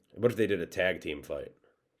type thing. What if they did a tag team fight?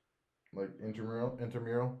 Like intramural?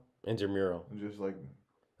 Intramural. Just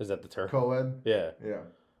is that the term? Co-ed? Yeah. Yeah.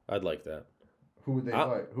 I'd like that. Who would they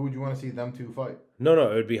fight? Who would you want to see them two fight? No,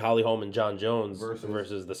 it would be Holly Holm and John Jones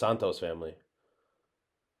versus the Santos family.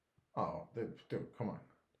 Oh, dude, come on.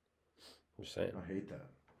 I'm just saying. I hate that.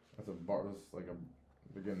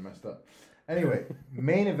 They're getting messed up. Anyway,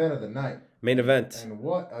 main event of the night. Main event. And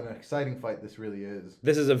what an exciting fight this really is.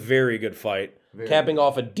 This is a very good fight. Capping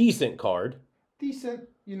off a decent card. Decent.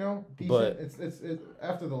 But it's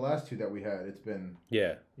after the last two that we had, it's been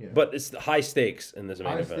But it's high stakes in this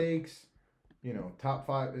main event. High stakes. Top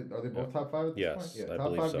 5. Are they both top 5 at this point? Yes, Yeah, I top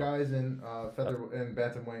believe 5 so. guys in in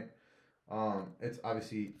bantamweight. It's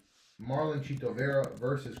obviously Marlon Chito Vera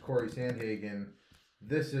versus Corey Sandhagen.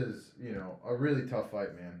 This is, a really tough fight,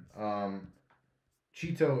 man.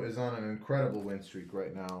 Chito is on an incredible win streak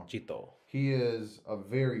right now. Chito. He is a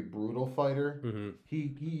very brutal fighter. Mm-hmm.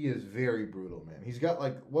 He is very brutal, man. He's got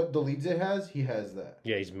what Dolidze has. He has that.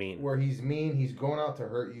 Yeah, he's mean. Where he's mean, he's going out to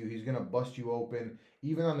hurt you. He's gonna bust you open,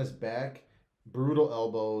 even on his back. Brutal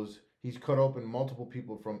elbows. He's cut open multiple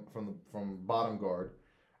people from bottom guard.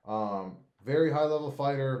 Very high level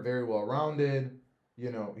fighter. Very well rounded.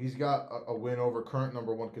 He's got a win over current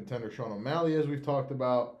number 1 contender Sean O'Malley, as we've talked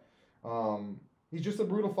about. He's just a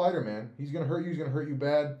brutal fighter, man. He's gonna hurt you. He's gonna hurt you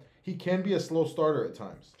bad. He can be a slow starter at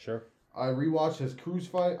times. Sure. I rewatched his Cruz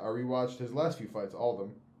fight. I rewatched his last few fights, all of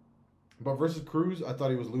them. But versus Cruz, I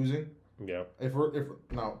thought he was losing. Yeah. If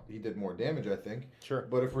now he did more damage, I think. Sure.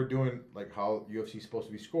 But if we're doing how UFC is supposed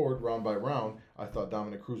to be scored round by round, I thought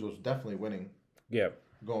Dominic Cruz was definitely winning. Yeah.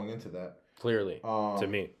 Going into that. Clearly, to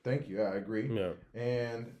me. Thank you. Yeah, I agree. Yeah.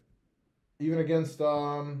 And even against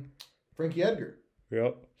Frankie Edgar.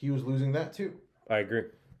 Yep. He was losing that too. I agree.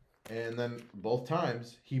 And then both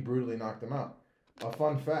times, he brutally knocked him out. A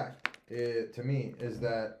fun fact to me is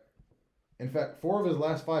that, in fact, 4 of his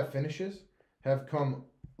last 5 finishes have come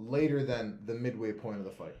later than the midway point of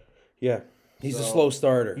the fight. Yeah. He's a slow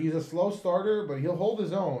starter. He's a slow starter, but he'll hold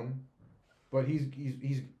his own. But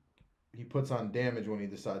he puts on damage when he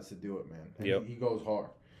decides to do it, man. And he goes hard.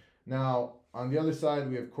 Now, On the other side,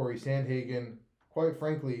 we have Corey Sandhagen. Quite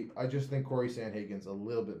frankly, I just think Corey Sandhagen's a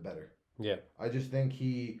little bit better. Yeah. I just think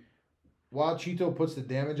while Chito puts the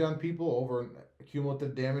damage on people over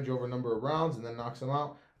cumulative damage over a number of rounds and then knocks them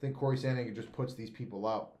out, I think Corey Sandhagen just puts these people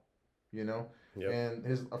out, you know? Yep.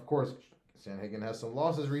 And of course, Sandhagen has some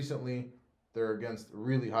losses recently. They're against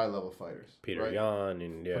really high-level fighters. Peter right? Yan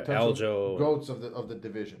and Potential Aljo. GOATs of the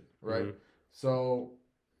division, right? Mm-hmm. So,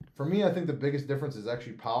 for me, I think the biggest difference is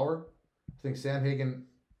actually power. I think Sandhagen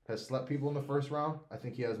has slept people in the first round. I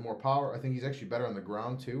think he has more power. I think he's actually better on the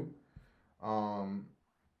ground, too. I'm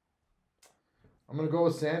going to go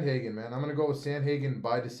with Sandhagen, man. I'm going to go with Sandhagen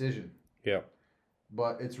by decision. Yeah.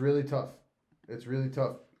 But it's really tough. It's really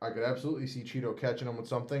tough. I could absolutely see Chito catching him with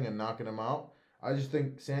something and knocking him out. I just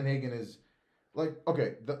think Sandhagen is, like,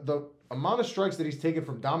 okay, the amount of strikes that he's taken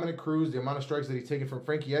from Dominic Cruz, the amount of strikes that he's taken from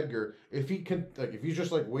Frankie Edgar, if he's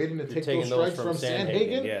just, like, waiting to take those strikes from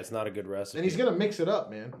Sandhagen, yeah, it's not a good recipe. And he's going to mix it up,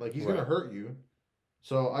 man. Like, he's going to hurt you.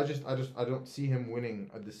 So I don't see him winning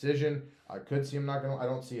a decision. I could see him not going to. I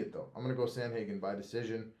don't see it, though. I'm going to go Sandhagen by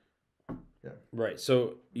decision. Yeah. Right.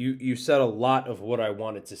 So you said a lot of what I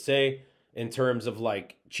wanted to say in terms of,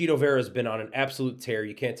 like, Chito Vera's been on an absolute tear.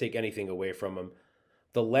 You can't take anything away from him.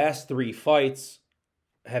 The last 3 fights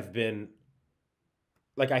have been,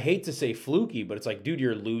 like, I hate to say fluky, but it's like, dude,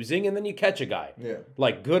 you're losing and then you catch a guy. Yeah.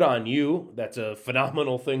 Like, good on you. That's a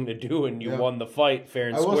phenomenal thing to do, and you won the fight fair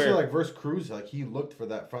and square. I will say, like, versus Cruz, like, he looked for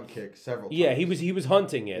that front kick several times. Yeah, he was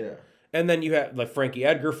hunting it. Yeah. And then you had, like, Frankie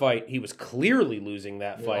Edgar fight. He was clearly losing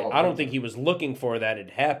that fight. I don't think he was looking for that.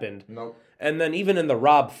 It happened. Nope. And then even in the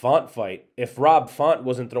Rob Font fight, if Rob Font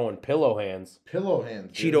wasn't throwing pillow hands,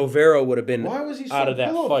 Chito Vera would have been Why was he so out of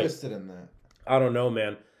that fight. Fisted in that? I don't know,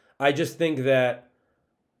 man. I just think that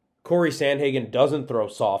Corey Sandhagen doesn't throw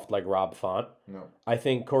soft like Rob Font. No. I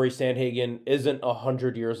think Corey Sandhagen isn't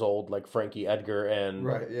 100 years old like Frankie Edgar and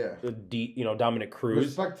Dominic Cruz.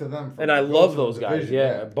 Respect to them. And I love those guys.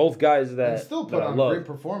 Yeah, both guys that and still put on great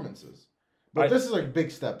performances. But this is like a big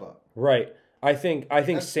step up. Right. I think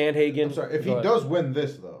Sandhagen. I'm sorry. If he does win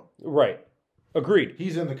this, though. Right. Agreed.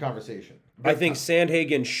 He's in the conversation. I think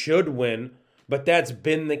Sandhagen should win, but that's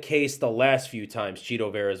been the case the last few times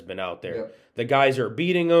Chito Vera's been out there. Yep. The guys are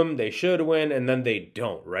beating him, they should win, and then they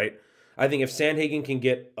don't, right? I think if Sandhagen can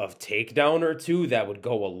get a takedown or two, that would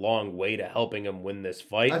go a long way to helping him win this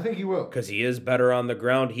fight. I think he will. Because he is better on the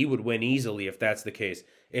ground. He would win easily if that's the case.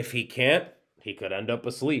 If he can't, he could end up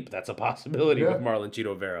asleep. That's a possibility with Marlon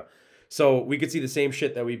Chito Vera. So we could see the same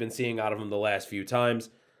shit that we've been seeing out of him the last few times.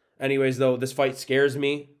 Anyways, though, this fight scares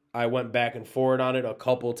me. I went back and forward on it a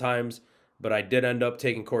couple times, but I did end up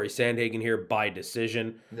taking Corey Sandhagen here by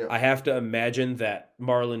decision. Yep. I have to imagine that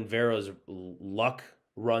Marlon Vera's luck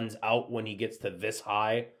runs out when he gets to this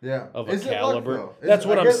high of a caliber. That's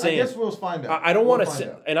what I'm saying. I guess we'll find out. I don't want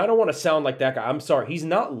to, and I don't want to sound like that guy. I'm sorry, he's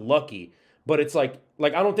not lucky, but it's like I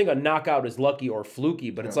don't think a knockout is lucky or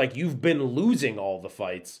fluky, but it's like you've been losing all the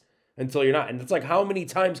fights until you're not, and it's like how many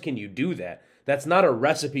times can you do that? That's not a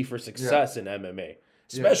recipe for success in MMA,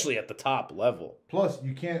 especially at the top level. Plus,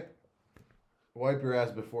 you can't wipe your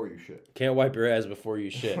ass before you shit. Can't wipe your ass before you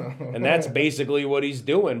shit. And that's basically what he's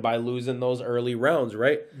doing by losing those early rounds,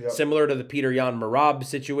 right? Yep. Similar to the Peter Yan Marab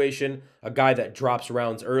situation, a guy that drops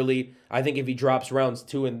rounds early. I think if he drops rounds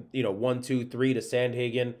 1, 2, 3 to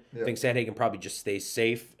Sandhagen, I think Sandhagen probably just stays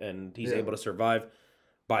safe and he's able to survive.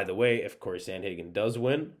 By the way, if Corey Sandhagen does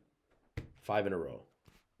win, 5 in a row.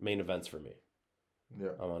 Main events for me.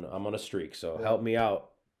 Yeah. I'm on a streak, so help me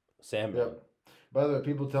out, Sam. Yeah. By the way,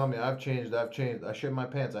 people tell me I've changed. I shit my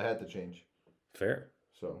pants. I had to change. Fair.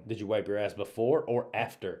 So did you wipe your ass before or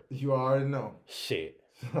after? You already know. Shit.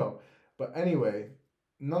 So, but anyway,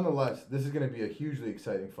 nonetheless, this is going to be a hugely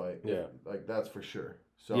exciting fight. Yeah. Like that's for sure.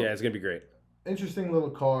 So yeah, it's going to be great. Interesting little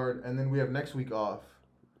card, and then we have next week off.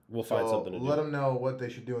 We'll find something to do. Let them know what they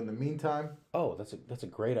should do in the meantime. Oh, that's a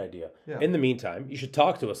great idea. Yeah. In the meantime, you should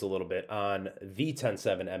talk to us a little bit on the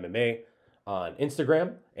 107 MMA on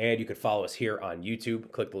Instagram, and you could follow us here on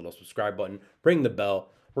YouTube. Click the little subscribe button, ring the bell.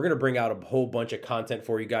 We're going to bring out a whole bunch of content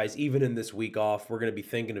for you guys, even in this week off. We're going to be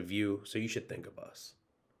thinking of you, so you should think of us.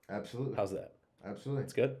 Absolutely. How's that? Absolutely.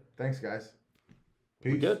 That's good. Thanks, guys.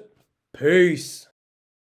 Peace. We're good. Peace.